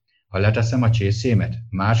igaz. Ha leteszem a csészémet,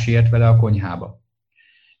 már siet vele a konyhába.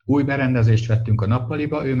 Új berendezést vettünk a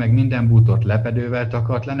nappaliba, ő meg minden bútort lepedővel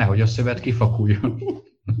takart le, nehogy a szövet kifakuljon.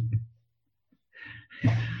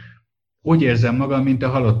 Úgy érzem magam, mint a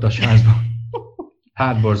halottas házban.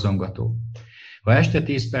 Hátborzongató. Ha este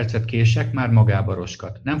 10 percet kések, már magába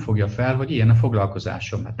roskat. Nem fogja fel, hogy ilyen a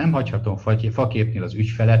foglalkozásom. Hát nem hagyhatom faképnél az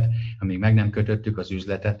ügyfelet, amíg meg nem kötöttük az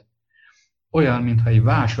üzletet. Olyan, mintha egy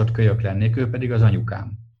vásott kölyök lennék, ő pedig az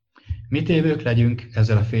anyukám. Mit évők legyünk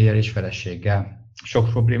ezzel a férjel és feleséggel? Sok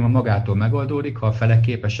probléma magától megoldódik, ha a felek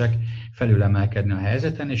képesek felülemelkedni a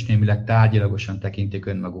helyzeten, és némileg tárgyilagosan tekintik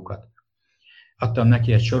önmagukat. Adtam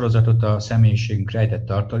neki egy sorozatot a személyiségünk rejtett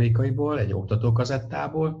tartalékaiból, egy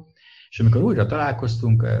oktatókazettából, és amikor újra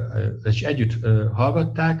találkoztunk, és együtt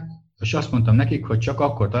hallgatták, és azt mondtam nekik, hogy csak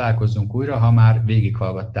akkor találkozzunk újra, ha már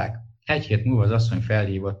végighallgatták. 1 hét múlva az asszony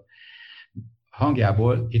felhívott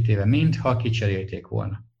hangjából ítéve, mintha kicserélték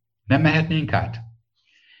volna. Nem mehetnénk át?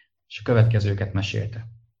 És a következőket mesélte.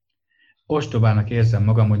 Ostobának érzem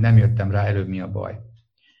magam, hogy nem jöttem rá előbb, mi a baj.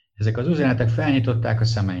 Ezek az üzenetek felnyitották a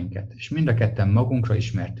szemeinket, és mind a ketten magunkra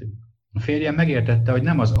ismertünk. A férjem megértette, hogy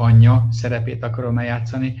nem az anyja szerepét akarom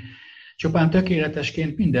eljátszani, csupán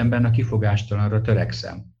tökéletesként mindenben a kifogástalanra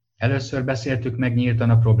törekszem. Először beszéltük meg nyíltan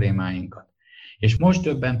a problémáinkat. És most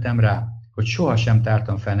döbbentem rá, hogy sohasem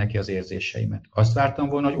tártam fel neki az érzéseimet. Azt vártam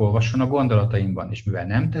volna, hogy olvasson a gondolataimban, és mivel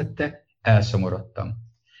nem tette, elszomorodtam.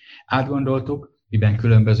 Átgondoltuk, miben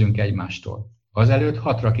különbözünk egymástól. Azelőtt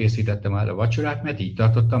 6-ra készítettem el a vacsorát, mert így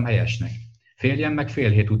tartottam helyesnek. Férjem meg fél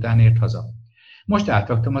hét után ért haza. Most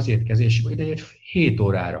átraktam az étkezési idejét 7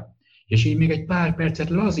 órára, és így még egy pár percet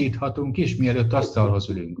lazíthatunk is, mielőtt asztalhoz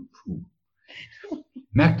ülünk.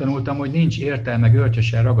 Megtanultam, hogy nincs értelme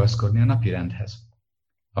görcsösen ragaszkodni a napirendhez.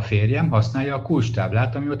 A férjem használja a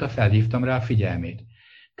kulcstáblát, amióta felhívtam rá a figyelmét.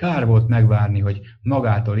 Kár volt megvárni, hogy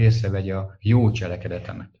magától észrevegye a jó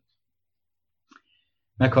cselekedetemet.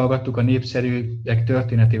 Meghallgattuk a népszerűek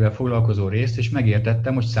történetével foglalkozó részt, és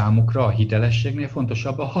megértettem, hogy számukra a hitelességnél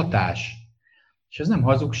fontosabb a hatás. És ez nem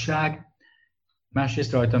hazugság,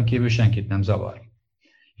 másrészt rajtam kívül senkit nem zavar.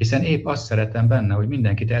 Hiszen épp azt szeretem benne, hogy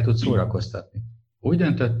mindenkit el tud szórakoztatni. Úgy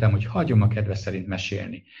döntöttem, hogy hagyom a kedve szerint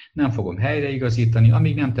mesélni. Nem fogom helyreigazítani,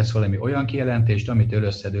 amíg nem tesz valami olyan kijelentést, amitől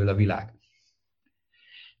összedől a világ.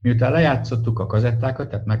 Miután lejátszottuk a kazettákat,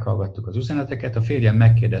 tehát meghallgattuk az üzeneteket, a férjem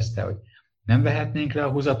megkérdezte, hogy nem vehetnénk le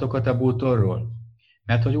a húzatokat a bútorról?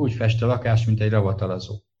 Mert hogy úgy fest a lakás, mint egy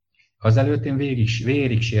ravatalazó. Azelőtt én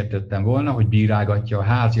vérig sértettem volna, hogy bírálgatja a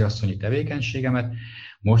háziasszonyi tevékenységemet,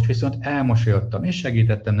 most viszont elmosolyodtam, és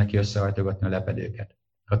segítettem neki összehajtogatni a lepedőket.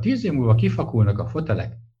 Ha 10 év múlva kifakulnak a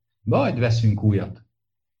fotelek, majd veszünk újat.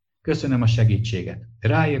 Köszönöm a segítséget.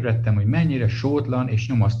 Ráébredtem, hogy mennyire sótlan és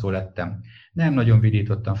nyomasztó lettem. Nem nagyon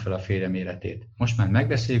vidítottam fel a férjem életét. Most már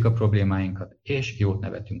megbeszéljük a problémáinkat, és jót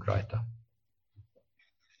nevetünk rajta.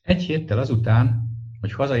 Egy héttel azután,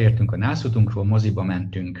 hogy hazaértünk a nászutunkról, moziba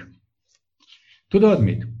mentünk. Tudod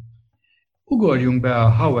mit? Ugorjunk be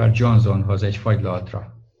a Howard Johnsonhoz egy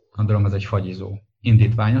fagylaltra. Gondolom, ez egy fagyizó.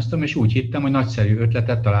 Indítványoztam, és úgy hittem, hogy nagyszerű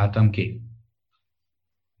ötletet találtam ki.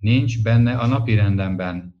 Nincs benne a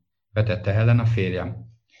napirendemben, vetette ellen a férjem.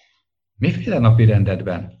 Miféle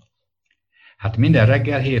napirendedben? Hát minden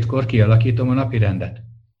reggel 7-kor kialakítom a napirendet.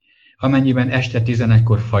 Amennyiben este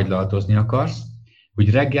 11-kor fagylaltozni akarsz,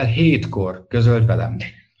 úgy reggel 7-kor közöld velem,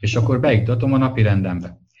 és akkor beiktatom a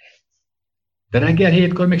napirendembe. De reggel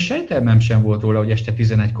 7-kor még sejtelmem sem volt róla, hogy este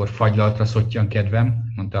 11-kor fagylaltra szottyan kedvem,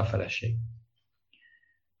 mondta a feleség.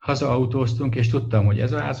 Hazaautóztunk, és tudtam, hogy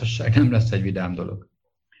ez a házasság nem lesz egy vidám dolog.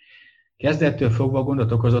 Kezdettől fogva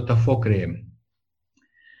gondot okozott a fokrém.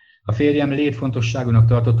 A férjem létfontosságúnak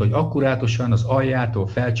tartotta, hogy akkurátusan az aljától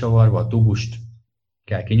felcsavarva a tubust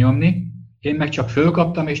kell kinyomni, én meg csak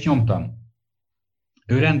fölkaptam és nyomtam.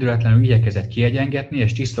 Ő rendületlenül igyekezett kiegyengetni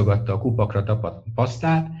és tisztogatta a kupakra tapadt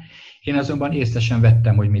pasztát, én azonban észre sem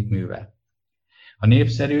vettem, hogy mit művel. A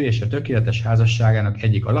népszerű és a tökéletes házasságának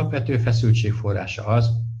egyik alapvető feszültségforrása az,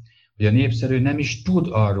 hogy a népszerű nem is tud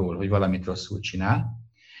arról, hogy valamit rosszul csinál,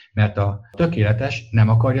 mert a tökéletes nem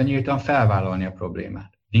akarja nyíltan felvállalni a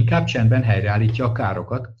problémát. Inkább csendben helyreállítja a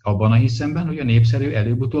károkat, abban a hiszemben, hogy a népszerű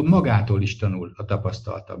előbb-utóbb magától is tanul a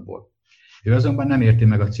tapasztaltakból. Ő azonban nem érti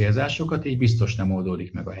meg a célzásokat, így biztos nem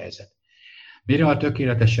oldódik meg a helyzet. Mire a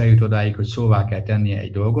tökéletes eljut odáig, hogy szóvá kell tennie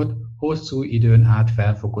egy dolgot, hosszú időn át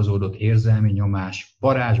felfokozódott érzelmi nyomás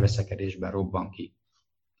varázsveszekedésben robban ki.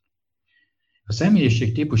 A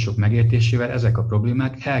személyiség típusok megértésével ezek a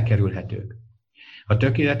problémák elkerülhetők. A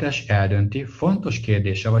tökéletes eldönti, fontos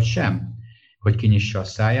kérdése vagy sem, hogy kinyissa a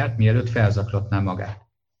száját, mielőtt felzaklatná magát.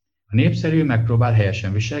 A népszerű megpróbál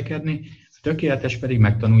helyesen viselkedni, a tökéletes pedig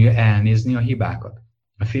megtanulja elnézni a hibákat.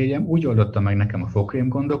 A férjem úgy oldotta meg nekem a fokrém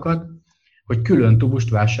gondokat, hogy külön tubust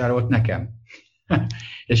vásárolt nekem,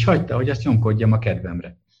 és hagyta, hogy ezt nyomkodjam a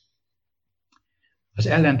kedvemre. Az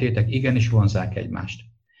ellentétek igenis vonzzák egymást,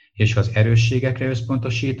 és ha az erősségekre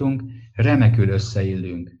összpontosítunk, remekül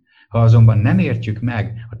összeillünk. Ha azonban nem értjük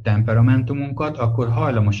meg a temperamentumunkat, akkor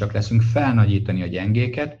hajlamosak leszünk felnagyítani a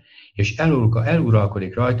gyengéket, és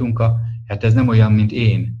eluralkodik rajtunk hát ez nem olyan, mint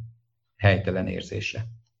én, helytelen érzése.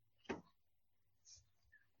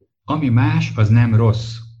 Ami más, az nem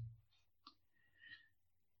rossz.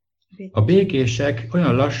 A békések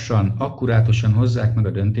olyan lassan, akkurátusan hozzák meg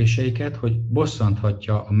a döntéseiket, hogy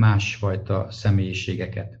bosszanthatja a másfajta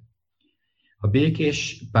személyiségeket. A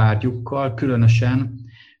békés pártjukkal különösen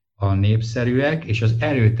a népszerűek és az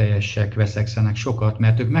erőteljesek veszekszenek sokat,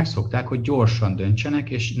 mert ők megszokták, hogy gyorsan döntsenek,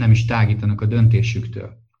 és nem is tágítanak a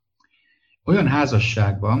döntésüktől. Olyan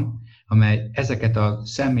házasságban, amely ezeket a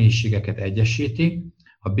személyiségeket egyesíti,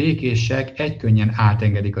 a békések egykönnyen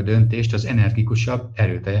átengedik a döntést az energikusabb,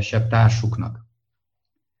 erőteljesebb társuknak.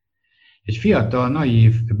 Egy fiatal,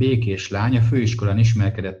 naív, békés lány a főiskolán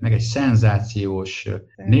ismerkedett meg egy szenzációs,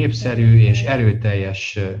 népszerű és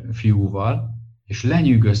erőteljes fiúval, és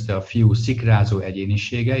lenyűgözte a fiú szikrázó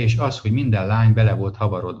egyénisége, és az, hogy minden lány bele volt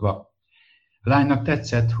havarodva. A lánynak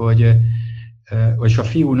tetszett, és a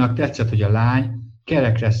fiúnak tetszett, hogy a lány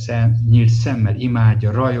kerekre nyílt szemmel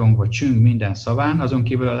imádja, rajong vagy csüng minden szaván, azon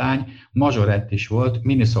kívül a lány mazsorett is volt,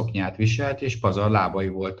 miniszoknyát viselt, és pazar lábai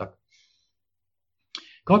voltak.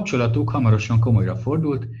 Kapcsolatuk hamarosan komolyra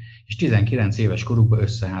fordult, és 19 éves korukban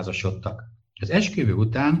összeházasodtak. Az esküvő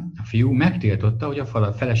után a fiú megtiltotta, hogy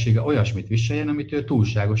a felesége olyasmit viseljen, amit ő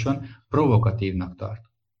túlságosan provokatívnak tart.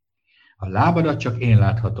 A lábadat csak én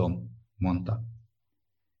láthatom, mondta.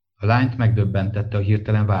 A lányt megdöbbentette a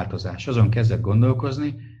hirtelen változás. Azon kezdett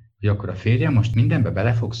gondolkozni, hogy akkor a férje most mindenbe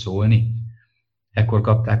bele fog szólni. Ekkor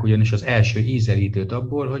kapták ugyanis az első ízelítőt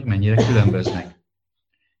abból, hogy mennyire különböznek.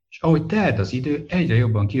 És ahogy telt az idő, egyre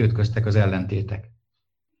jobban kiütköztek az ellentétek.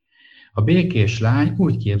 A békés lány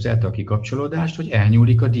úgy képzelte a kikapcsolódást, hogy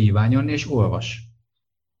elnyúlik a díványon és olvas.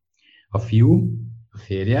 A fiú, a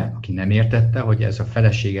férje, aki nem értette, hogy ez a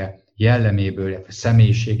felesége jelleméből,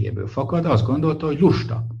 személyiségéből fakad, azt gondolta, hogy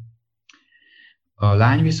lusta. A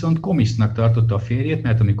lány viszont komisznak tartotta a férjét,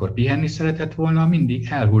 mert amikor pihenni szeretett volna, mindig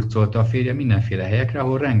elhurcolta a férje mindenféle helyekre,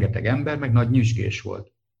 ahol rengeteg ember meg nagy nyüzsgés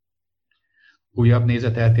volt. Újabb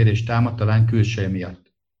nézeteltérés támadt a lány külseje miatt.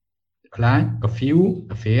 A lány, a fiú,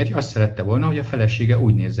 a férj azt szerette volna, hogy a felesége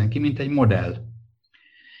úgy nézzen ki, mint egy modell.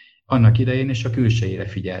 Annak idején is a külsejére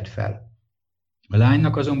figyelt fel. A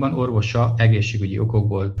lánynak azonban orvosa egészségügyi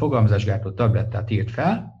okokból fogamzásgátló tablettát írt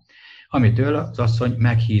fel, amitől az asszony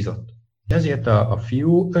meghízott. Ezért a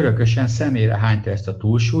fiú örökösen szemére hányta ezt a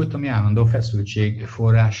túlsúlyt, ami állandó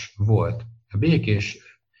feszültségforrás volt. A békés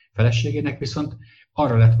feleségének viszont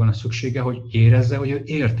arra lett volna szüksége, hogy érezze, hogy ő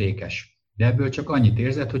értékes. De ebből csak annyit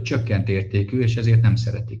érzett, hogy csökkent értékű, és ezért nem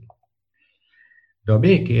szeretik. De a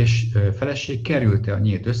békés feleség kerülte a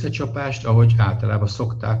nyílt összecsapást, ahogy általában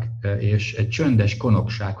szokták, és egy csöndes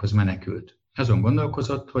konoksághoz menekült. Azon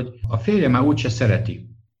gondolkozott, hogy a férje már úgyse szereti,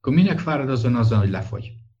 akkor minek fáradozzon azon, hogy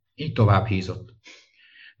lefogy. Így tovább hízott.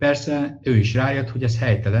 Persze ő is rájött, hogy ez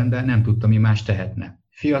helytelen, de nem tudta, mi más tehetne.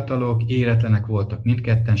 Fiatalok, éretlenek voltak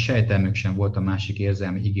mindketten, sejtelmük sem volt a másik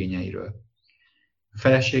érzelmi igényeiről. A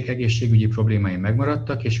feleség egészségügyi problémái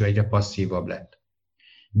megmaradtak, és ő egyre passzívabb lett.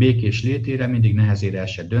 Békés létére mindig nehezére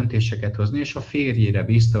esett döntéseket hozni, és a férjére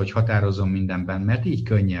bízta, hogy határozzon mindenben, mert így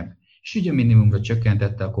könnyebb, és így a minimumra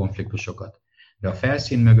csökkentette a konfliktusokat. De a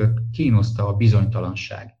felszín mögött kínoszta a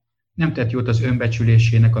bizonytalanság. Nem tett jót az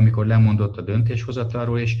önbecsülésének, amikor lemondott a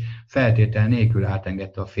döntéshozatalról, és feltétel nélkül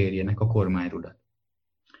átengedte a férjének a kormányrudat.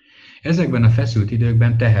 Ezekben a feszült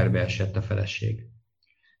időkben teherbe esett a feleség.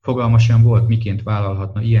 Fogalma sem volt, miként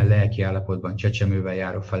vállalhatna ilyen lelkiállapotban csecsemővel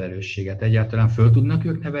járó felelősséget. Egyáltalán föl tudnak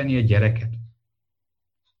ők nevelni egy gyereket?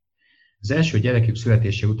 Az első gyerekük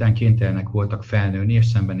születése után kénytelenek voltak felnőni és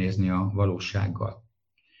szembenézni a valósággal.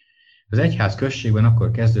 Az egyház községben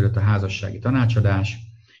akkor kezdődött a házassági tanácsadás,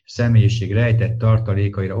 személyiség rejtett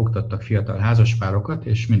tartalékaira oktattak fiatal házaspárokat,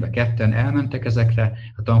 és mind a ketten elmentek ezekre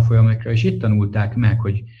a tanfolyamokra, és itt tanulták meg,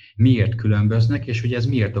 hogy miért különböznek, és hogy ez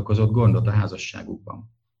miért okozott gondot a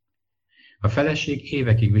házasságukban. A feleség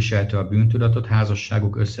évekig viselte a bűntudatot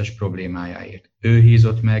házasságuk összes problémájáért. Ő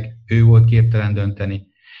hízott meg, ő volt képtelen dönteni,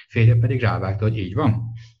 férje pedig rávágta, hogy így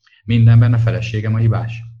van. Mindenben a feleségem a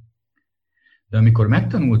hibás. De amikor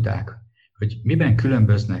megtanulták, hogy miben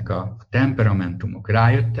különböznek a temperamentumok,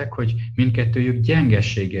 rájöttek, hogy mindkettőjük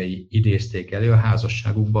gyengességei idézték elő a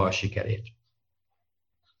házasságukba a sikerét.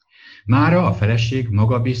 Mára a feleség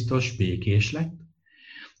magabiztos, békés lett,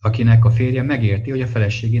 akinek a férje megérti, hogy a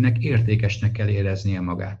feleségének értékesnek kell éreznie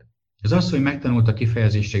magát. Az asszony megtanulta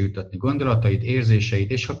kifejezésre juttatni gondolatait,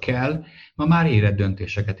 érzéseit, és ha kell, ma már érett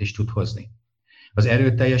döntéseket is tud hozni. Az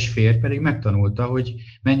erőteljes férj pedig megtanulta, hogy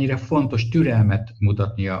mennyire fontos türelmet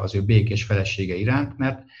mutatnia az ő békés felesége iránt,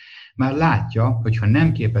 mert már látja, hogy ha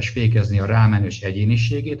nem képes fékezni a rámenős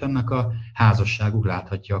egyéniségét, annak a házasságuk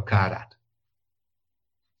láthatja a kárát.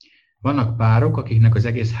 Vannak párok, akiknek az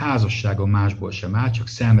egész házassága másból sem áll, csak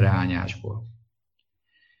szemrehányásból.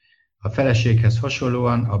 A feleséghez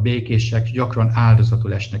hasonlóan a békések gyakran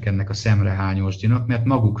áldozatul esnek ennek a szemrehányósdinak, mert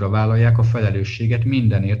magukra vállalják a felelősséget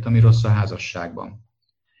mindenért, ami rossz a házasságban.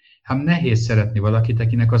 Ám nehéz szeretni valakit,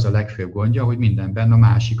 akinek az a legfőbb gondja, hogy mindenben a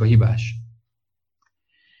másik a hibás.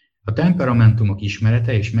 A temperamentumok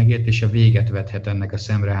ismerete és megértése véget vethet ennek a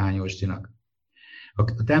szemrehányósdinak.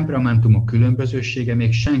 A temperamentumok különbözősége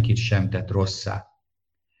még senkit sem tett rosszá.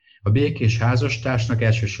 A békés házastársnak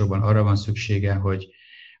elsősorban arra van szüksége, hogy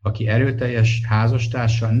aki erőteljes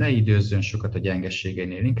házastársa, ne időzzön sokat a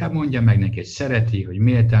gyengeségeinél. Inkább mondja meg neki, hogy szereti, hogy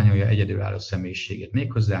méltányolja egyedülálló személyiségét.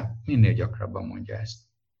 Méghozzá minél gyakrabban mondja ezt.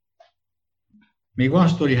 Még van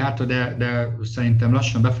sztori hátra, de szerintem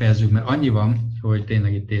lassan befejezzük, mert annyi van, hogy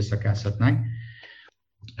tényleg itt éjszakázhatnánk.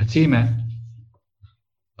 A címe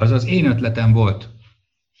az az én ötletem volt.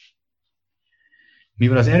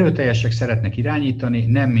 Mivel az erőteljesek szeretnek irányítani,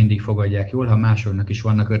 nem mindig fogadják jól, ha másoknak is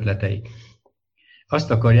vannak ötleteik.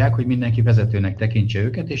 Azt akarják, hogy mindenki vezetőnek tekintse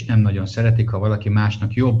őket, és nem nagyon szeretik, ha valaki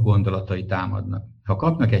másnak jobb gondolatai támadnak. Ha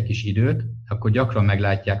kapnak egy kis időt, akkor gyakran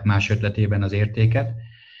meglátják más ötletében az értéket,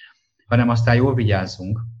 hanem aztán jól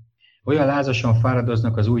vigyázzunk. Olyan lázasan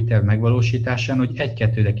fáradoznak az új terv megvalósításán, hogy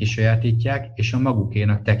egy-kettőre kisajátítják, és a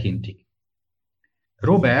magukénak tekintik.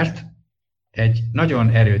 Robert egy nagyon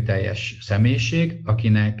erőteljes személyiség,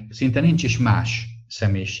 akinek szinte nincs is más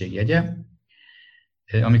személyiségjegye.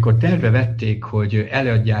 Amikor terve vették, hogy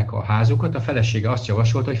eladják a házukat, a felesége azt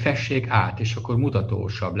javasolta, hogy fessék át, és akkor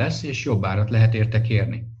mutatósabb lesz, és jobb árat lehet érte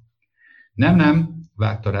kérni. Nem,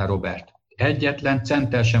 vágta rá Robert. Egyetlen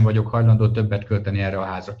centtel sem vagyok hajlandó többet költeni erre a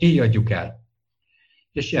házra. Így adjuk el.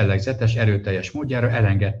 És jellegzetes, erőteljes módjára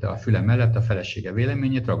elengedte a füle mellett a felesége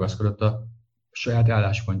véleményét, ragaszkodott a saját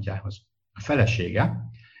álláspontjához. A felesége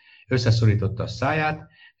összeszorította a száját,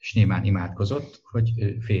 és némán imádkozott, hogy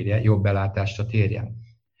férje jobb belátásra térjen.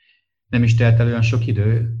 Nem is telt el olyan sok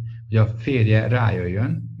idő, hogy a férje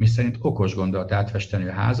rájöjjön, miszerint okos gondolat átfesteni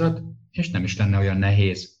a házat, és nem is lenne olyan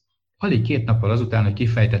nehéz. Alig 2 nappal azután, hogy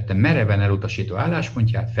kifejtette mereven elutasító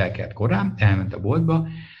álláspontját, felkelt korán, elment a boltba,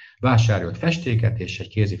 vásárolt festéket és egy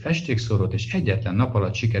kézi festékszórót, és egyetlen nap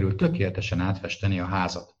alatt sikerült tökéletesen átfesteni a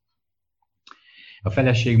házat. A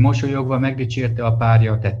feleség mosolyogva megdicsérte a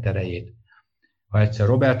párja tetterejét. Ha egyszer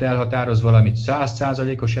Robert elhatároz valamit,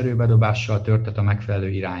 100%-os erőbedobással törtet a megfelelő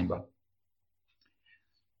irányba.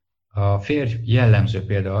 A férj jellemző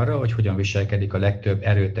példa arra, hogy hogyan viselkedik a legtöbb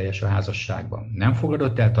erőteljes a házasságban. Nem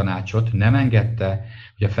fogadott el tanácsot, nem engedte,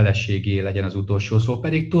 hogy a feleségé legyen az utolsó szó,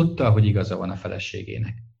 pedig tudta, hogy igaza van a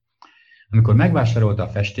feleségének. Amikor megvásárolta a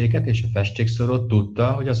festéket és a festékszorót,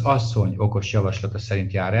 tudta, hogy az asszony okos javaslata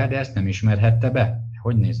szerint jár el, de ezt nem ismerhette be.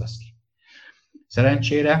 Hogy néz az ki?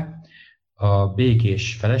 Szerencsére a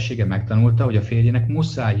békés felesége megtanulta, hogy a férjének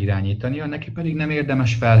muszáj irányítania, neki pedig nem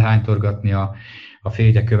érdemes felhánytorgatni a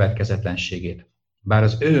férje következetlenségét. Bár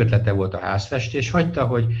az ő ötlete volt a házfestés, hagyta,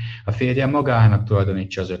 hogy a férje magának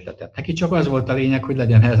tulajdonítsa az ötletet. Neki csak az volt a lényeg, hogy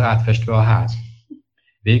legyen ez átfestve a ház.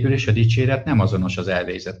 Végül is a dicséret nem azonos az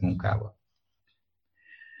elvégzett munkával.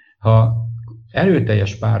 Ha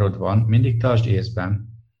erőteljes párod van, mindig tartsd észben,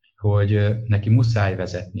 hogy neki muszáj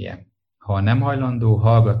vezetnie. Ha nem hajlandó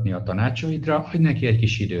hallgatni a tanácsaidra, adj neki egy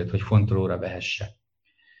kis időt, hogy fontolóra vehesse.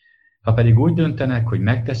 Ha pedig úgy döntenek, hogy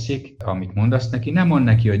megteszik, amit mondasz neki, nem mondd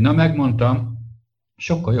neki, hogy na megmondtam,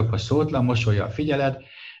 sokkal jobb, ha szótlan, mosollyal figyeled,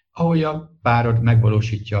 ahogy a párod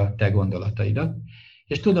megvalósítja a te gondolataidat,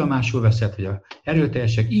 és tudomásul veszed, hogy az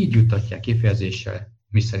erőteljesek így juttatják kifejezéssel,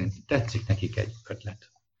 miszerint tetszik nekik egy ötlet.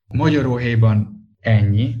 Magyaróhéjban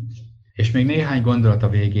ennyi, és még néhány gondolat a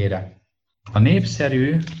végére. A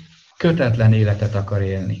népszerű kötetlen életet akar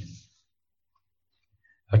élni.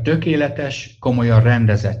 A tökéletes, komolyan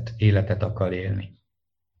rendezett életet akar élni.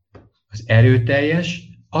 Az erőteljes,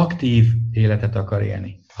 aktív életet akar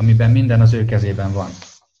élni, amiben minden az ő kezében van.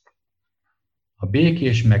 A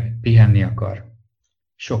békés meg pihenni akar.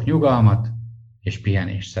 Sok nyugalmat és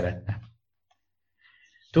pihenést szeretne.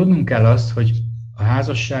 Tudnunk kell azt, hogy a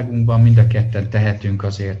házasságunkban mind a ketten tehetünk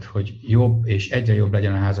azért, hogy jobb és egyre jobb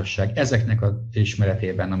legyen a házasság ezeknek az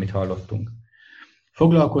ismeretében, amit hallottunk.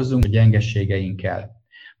 Foglalkozzunk a gyengességeinkkel.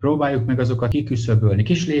 Próbáljuk meg azokat kiküszöbölni,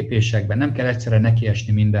 kis lépésekben, nem kell egyszerre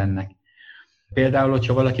nekiesni mindennek. Például,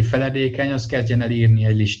 hogyha valaki feledékeny, az kezdjen el írni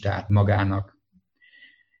egy listát magának.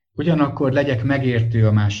 Ugyanakkor legyek megértő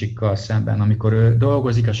a másikkal szemben, amikor ő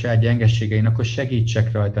dolgozik a saját gyengességein, akkor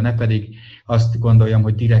segítsek rajta, ne pedig azt gondoljam,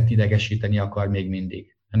 hogy direkt idegesíteni akar még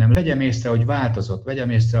mindig. Hanem vegyem észre, hogy változott, vegyem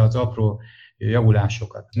észre az apró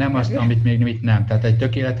javulásokat. Nem azt, amit még nem. Tehát egy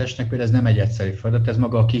tökéletesnek például ez nem egy egyszerű feladat, ez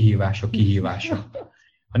maga a kihívása.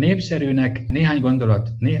 A népszerűnek néhány gondolat,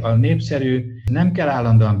 a népszerű nem kell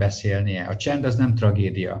állandóan beszélnie, a csend az nem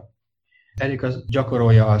tragédia. Elég az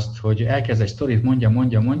gyakorolja azt, hogy elkezd egy sztorit,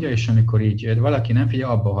 mondja, és amikor így valaki nem figyel,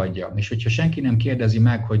 abba hagyja. És hogyha senki nem kérdezi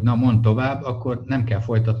meg, hogy na mondd tovább, akkor nem kell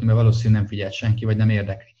folytatni, mert valószínűleg nem figyelt senki, vagy nem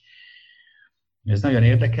érdekli. Ez nagyon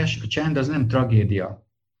érdekes, a csend az nem tragédia.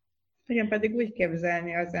 Igen, pedig úgy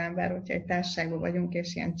képzelni az ember, hogyha egy társaságban vagyunk,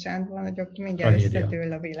 és ilyen csend van, hogy ott mindjárt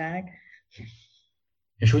összedől a világ.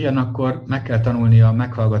 És ugyanakkor meg kell tanulnia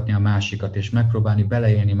meghallgatni a másikat, és megpróbálni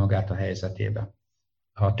beleélni magát a helyzetébe.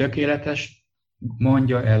 Ha tökéletes,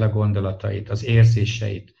 mondja el a gondolatait, az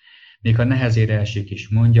érzéseit, még ha nehezére esik is,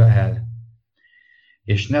 mondja el.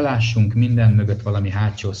 És ne lássunk minden mögött valami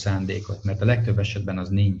hátsó szándékot, mert a legtöbb esetben az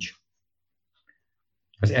nincs.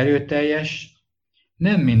 Az erőteljes,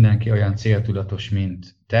 nem mindenki olyan céltudatos,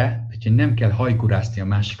 mint te, úgyhogy nem kell hajkurászni a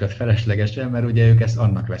másikat feleslegesen, mert ugye ők ezt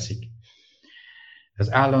annak veszik.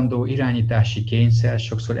 Az állandó irányítási kényszer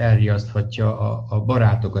sokszor elriaszthatja a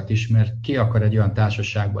barátokat is, mert ki akar egy olyan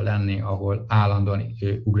társaságban lenni, ahol állandóan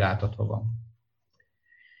ugráltatva van.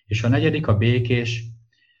 És a negyedik, a békés.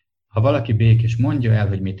 Ha valaki békés, mondja el,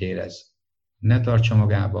 hogy mit érez. Ne tartsa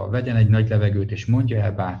magába, vegyen egy nagy levegőt, és mondja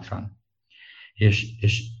el bátran. És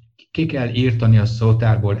ki kell írtani a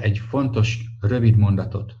szótárból egy fontos, rövid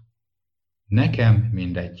mondatot. Nekem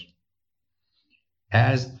mindegy.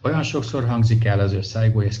 Ez olyan sokszor hangzik el az ő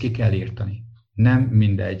szájból, ezt ki kell írtani. Nem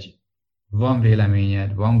mindegy. Van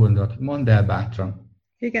véleményed, van gondolat, mondd el bátran.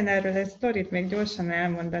 Igen, erről egy sztorit még gyorsan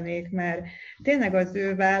elmondanék, mert tényleg az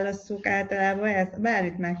ő válaszuk általában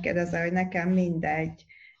bármit megkérdezel, hogy nekem mindegy.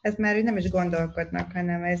 Ez már nem is gondolkodnak,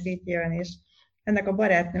 hanem ez így jön is. Ennek a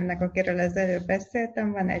barátnőmnek, akiről az előbb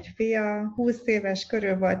beszéltem, van egy fia, 20 éves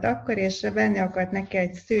körül volt akkor, és venni akart neki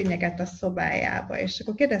egy szőnyeget a szobájába. És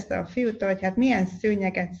akkor kérdezte a fiútól, hogy hát milyen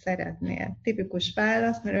szőnyeget szeretnél. Tipikus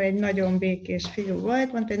válasz, mert ő egy nagyon békés fiú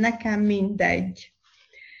volt, mondta, hogy nekem mindegy.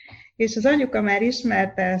 És az anyuka már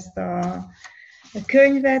ismerte ezt a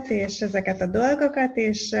könyvet és ezeket a dolgokat,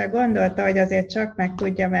 és gondolta, hogy azért csak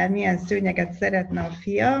megtudja már, milyen szőnyeget szeretne a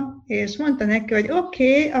fia, és mondta neki, hogy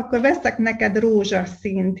oké, akkor veszek neked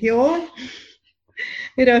rózsaszínt, jó?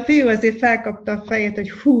 Mire a fiú azért felkapta a fejét,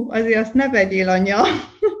 hogy hú, azért azt ne vegyél, anya.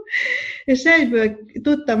 és egyből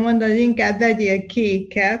tudtam mondani, hogy inkább vegyél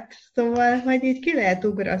kéket, szóval, hogy így ki lehet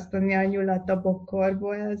ugrasztani a nyulat a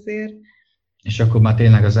bokorból azért. És akkor már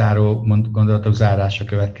tényleg a záró gondolatok zárása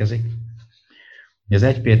következik. Az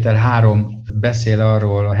 1 Péter 3 beszél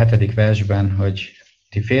arról a 7. versben, hogy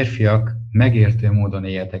ti férfiak megértő módon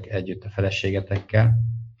éljetek együtt a feleségetekkel,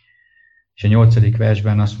 és a 8.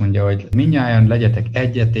 versben azt mondja, hogy mindnyájan legyetek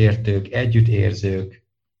egyetértők, együttérzők,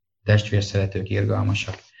 testvérszeretők,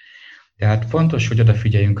 irgalmasak. Tehát fontos, hogy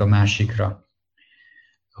odafigyeljünk a másikra,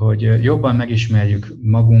 hogy jobban megismerjük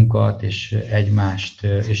magunkat és egymást,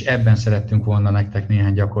 és ebben szerettünk volna nektek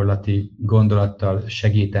néhány gyakorlati gondolattal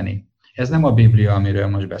segíteni. Ez nem a Biblia, amiről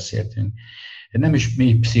most beszéltünk. Nem is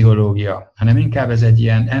mély pszichológia, hanem inkább ez egy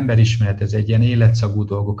ilyen emberismeret, ez egy ilyen életszagú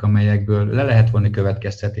dolgok, amelyekből le lehet vonni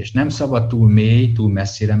következtetést. Nem szabad túl mély, túl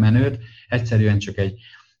messzire menőt, egyszerűen csak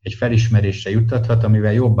egy felismerésre juttathat,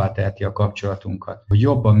 amivel jobbá teheti a kapcsolatunkat, hogy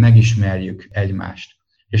jobban megismerjük egymást.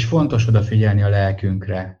 És fontos odafigyelni a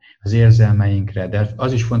lelkünkre, az érzelmeinkre, de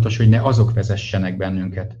az is fontos, hogy ne azok vezessenek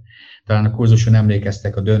bennünket. Talán a kurzuson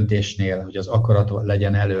emlékeztek a döntésnél, hogy az akarat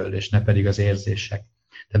legyen elől, és ne pedig az érzések.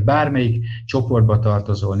 Tehát bármelyik csoportba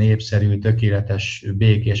tartozó, népszerű, tökéletes,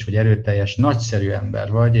 békés vagy erőteljes, nagyszerű ember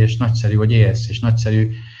vagy, és nagyszerű, hogy élsz, és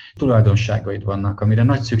nagyszerű tulajdonságaid vannak, amire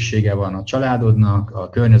nagy szüksége van a családodnak, a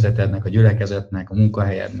környezetednek, a gyülekezetnek, a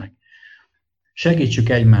munkahelyednek. Segítsük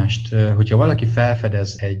egymást, hogyha valaki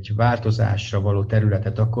felfedez egy változásra való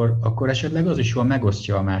területet, akkor esetleg az is jól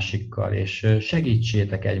megosztja a másikkal, és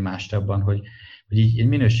segítsétek egymást abban, hogy így egy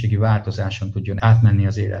minőségi változáson tudjon átmenni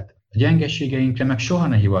az élet. A gyengeségeinkre meg soha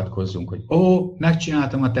ne hivatkozzunk, hogy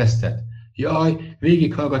megcsináltam a tesztet, jaj,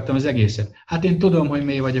 végighallgattam az egészet, hát én tudom, hogy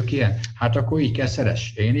miért vagyok ilyen, hát akkor így kell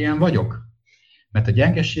szeress, én ilyen vagyok. Mert a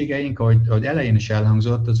gyengeségeink, ahogy elején is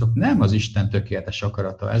elhangzott, azok nem az Isten tökéletes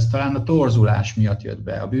akarata. Ez talán a torzulás miatt jött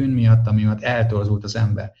be, a bűn miatt, ami miatt eltorzult az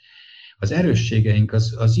ember. Az erősségeink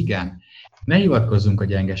az igen. Ne hivatkozzunk a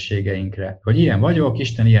gyengeségeinkre, hogy ilyen vagyok,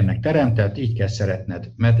 Isten ilyennek teremtett, így kell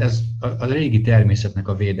szeretned. Mert ez a régi természetnek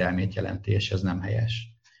a védelmét jelenti, és ez nem helyes.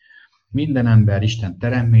 Minden ember Isten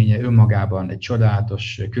teremménye, önmagában egy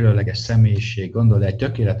csodálatos, különleges személyiség. Gondold, egy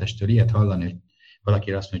tökéletestől ilyet hallani, hogy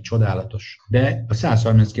valaki azt mondja, hogy csodálatos. De a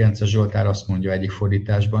 139-es Zsoltár azt mondja egyik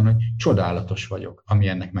fordításban, hogy csodálatos vagyok, ami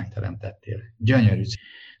ennek megteremtettél. Gyönyörű.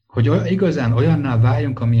 Hogy igazán olyanná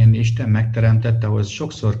váljunk, amilyen Isten megteremtette, ahhoz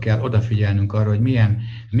sokszor kell odafigyelnünk arra, hogy milyen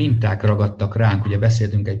minták ragadtak ránk. Ugye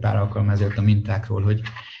beszéltünk egy pár alkalommal ezelőtt a mintákról, hogy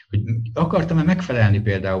akartam-e megfelelni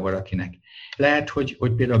például valakinek. Lehet, hogy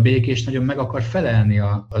például a békés nagyon meg akar felelni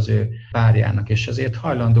az ő párjának, és ezért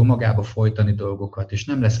hajlandó magába folytani dolgokat, és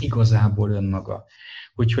nem lesz igazából önmaga.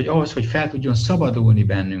 Úgyhogy ahhoz, hogy fel tudjon szabadulni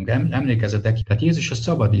bennünk, emlékezzetek, tehát Jézus a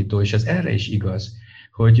szabadító, és ez erre is igaz,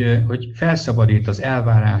 hogy felszabadít az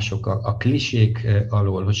elvárások, a klisék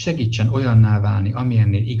alól, hogy segítsen olyanná válni,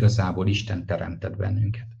 amilyennél igazából Isten teremtett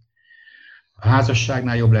bennünket. A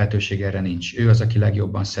házasságnál jobb lehetőség erre nincs. Ő az, aki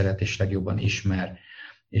legjobban szeret és legjobban ismer,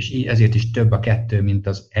 és ezért is több a 2, mint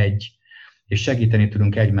az 1, és segíteni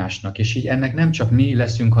tudunk egymásnak. És így ennek nem csak mi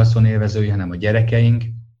leszünk haszonélvezői, hanem a gyerekeink,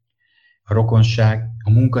 a rokonság, a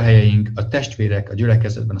munkahelyeink, a testvérek, a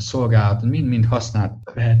gyülekezetben, a szolgálaton, mind-mind hasznát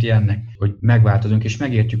veheti ennek, hogy megváltozunk és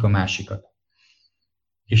megértjük a másikat.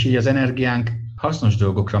 És így az energiánk hasznos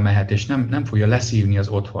dolgokra mehet, és nem fogja leszívni az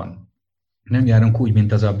otthon. Nem járunk úgy,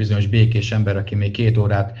 mint az a bizonyos békés ember, aki még 2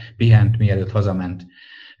 órát pihent, mielőtt hazament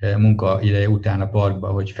munka ideje után a parkba,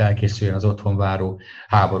 hogy felkészüljön az otthon váró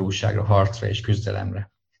háborúságra, harcra és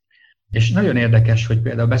küzdelemre. És nagyon érdekes, hogy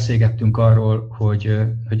például beszélgettünk arról,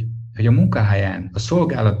 hogy a munkahelyen, a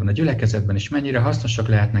szolgálatban, a gyülekezetben is mennyire hasznosak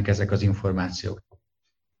lehetnek ezek az információk.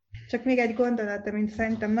 Csak még egy gondolat, amit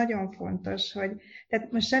szerintem nagyon fontos, hogy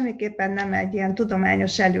tehát most semmiképpen nem egy ilyen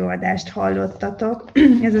tudományos előadást hallottatok,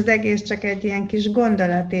 ez az egész csak egy ilyen kis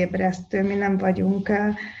gondolatébresztő, mi nem vagyunk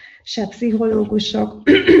se pszichológusok,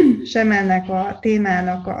 sem ennek a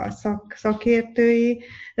témának a szakértői.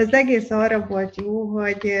 Az egész arra volt jó,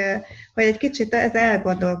 hogy egy kicsit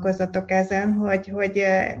elgondolkozzatok ezen, hogy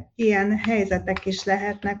ilyen helyzetek is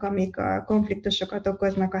lehetnek, amik a konfliktusokat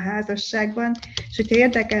okoznak a házasságban, és hogyha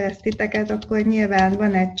érdekel ezt titeket, akkor nyilván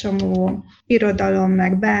van egy csomó irodalom,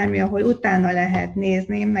 meg bármi, ahol utána lehet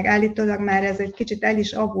nézni, meg állítólag már ez egy kicsit el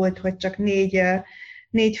is avult, hogy csak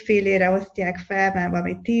 4 félére osztják fel, mert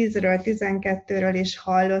valami 10-ről, 12-ről is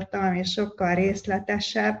hallottam, ami sokkal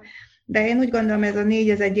részletesebb, de én úgy gondolom, ez a 4,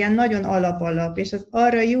 ez egy ilyen nagyon alap, és az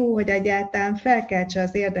arra jó, hogy egyáltalán felkeltse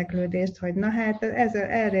az érdeklődést, hogy na hát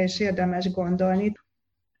erre is érdemes gondolni.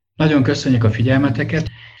 Nagyon köszönjük a figyelmeteket.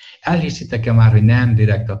 Elhiszitek-e már, hogy nem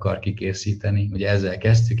direkt akar kikészíteni? Ugye ezzel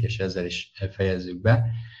kezdtük, és ezzel is fejezzük be.